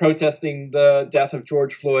protesting the death of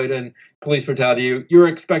George Floyd and police brutality, you're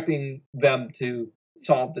expecting them to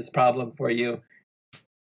solve this problem for you.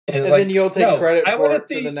 And then you'll take credit for it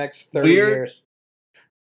for the next 30 years.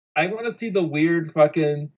 I want to see the weird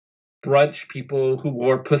fucking brunch people who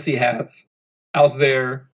wore pussy hats out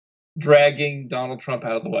there dragging Donald Trump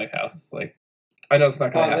out of the White House. Like, I know it's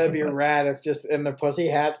not going to happen. That'd be rad if just in the pussy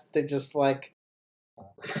hats, they just like,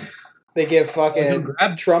 they give fucking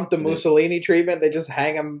Trump the Mussolini treatment. They just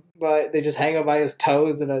hang him by his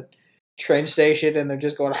toes in a train station, and they're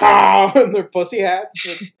just going ha in their pussy hats.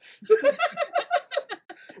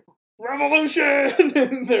 Revolution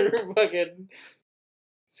in their fucking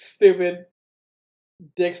stupid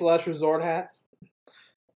Dick's-Last-Resort hats.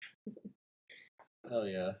 Hell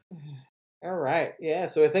yeah! All right, yeah.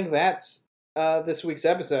 So I think that's this week's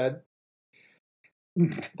episode.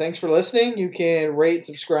 Thanks for listening. You can rate,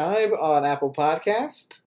 subscribe on Apple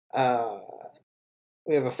Podcast.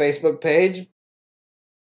 We have a Facebook page.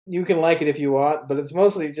 You can like it if you want, but it's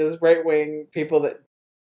mostly just right-wing people that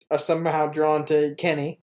are somehow drawn to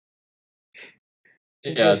Kenny.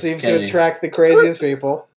 It just seems to attract the craziest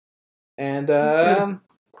people. And,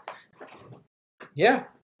 yeah.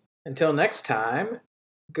 Until next time,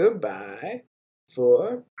 goodbye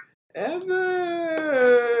forever.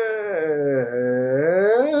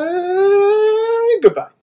 Goodbye.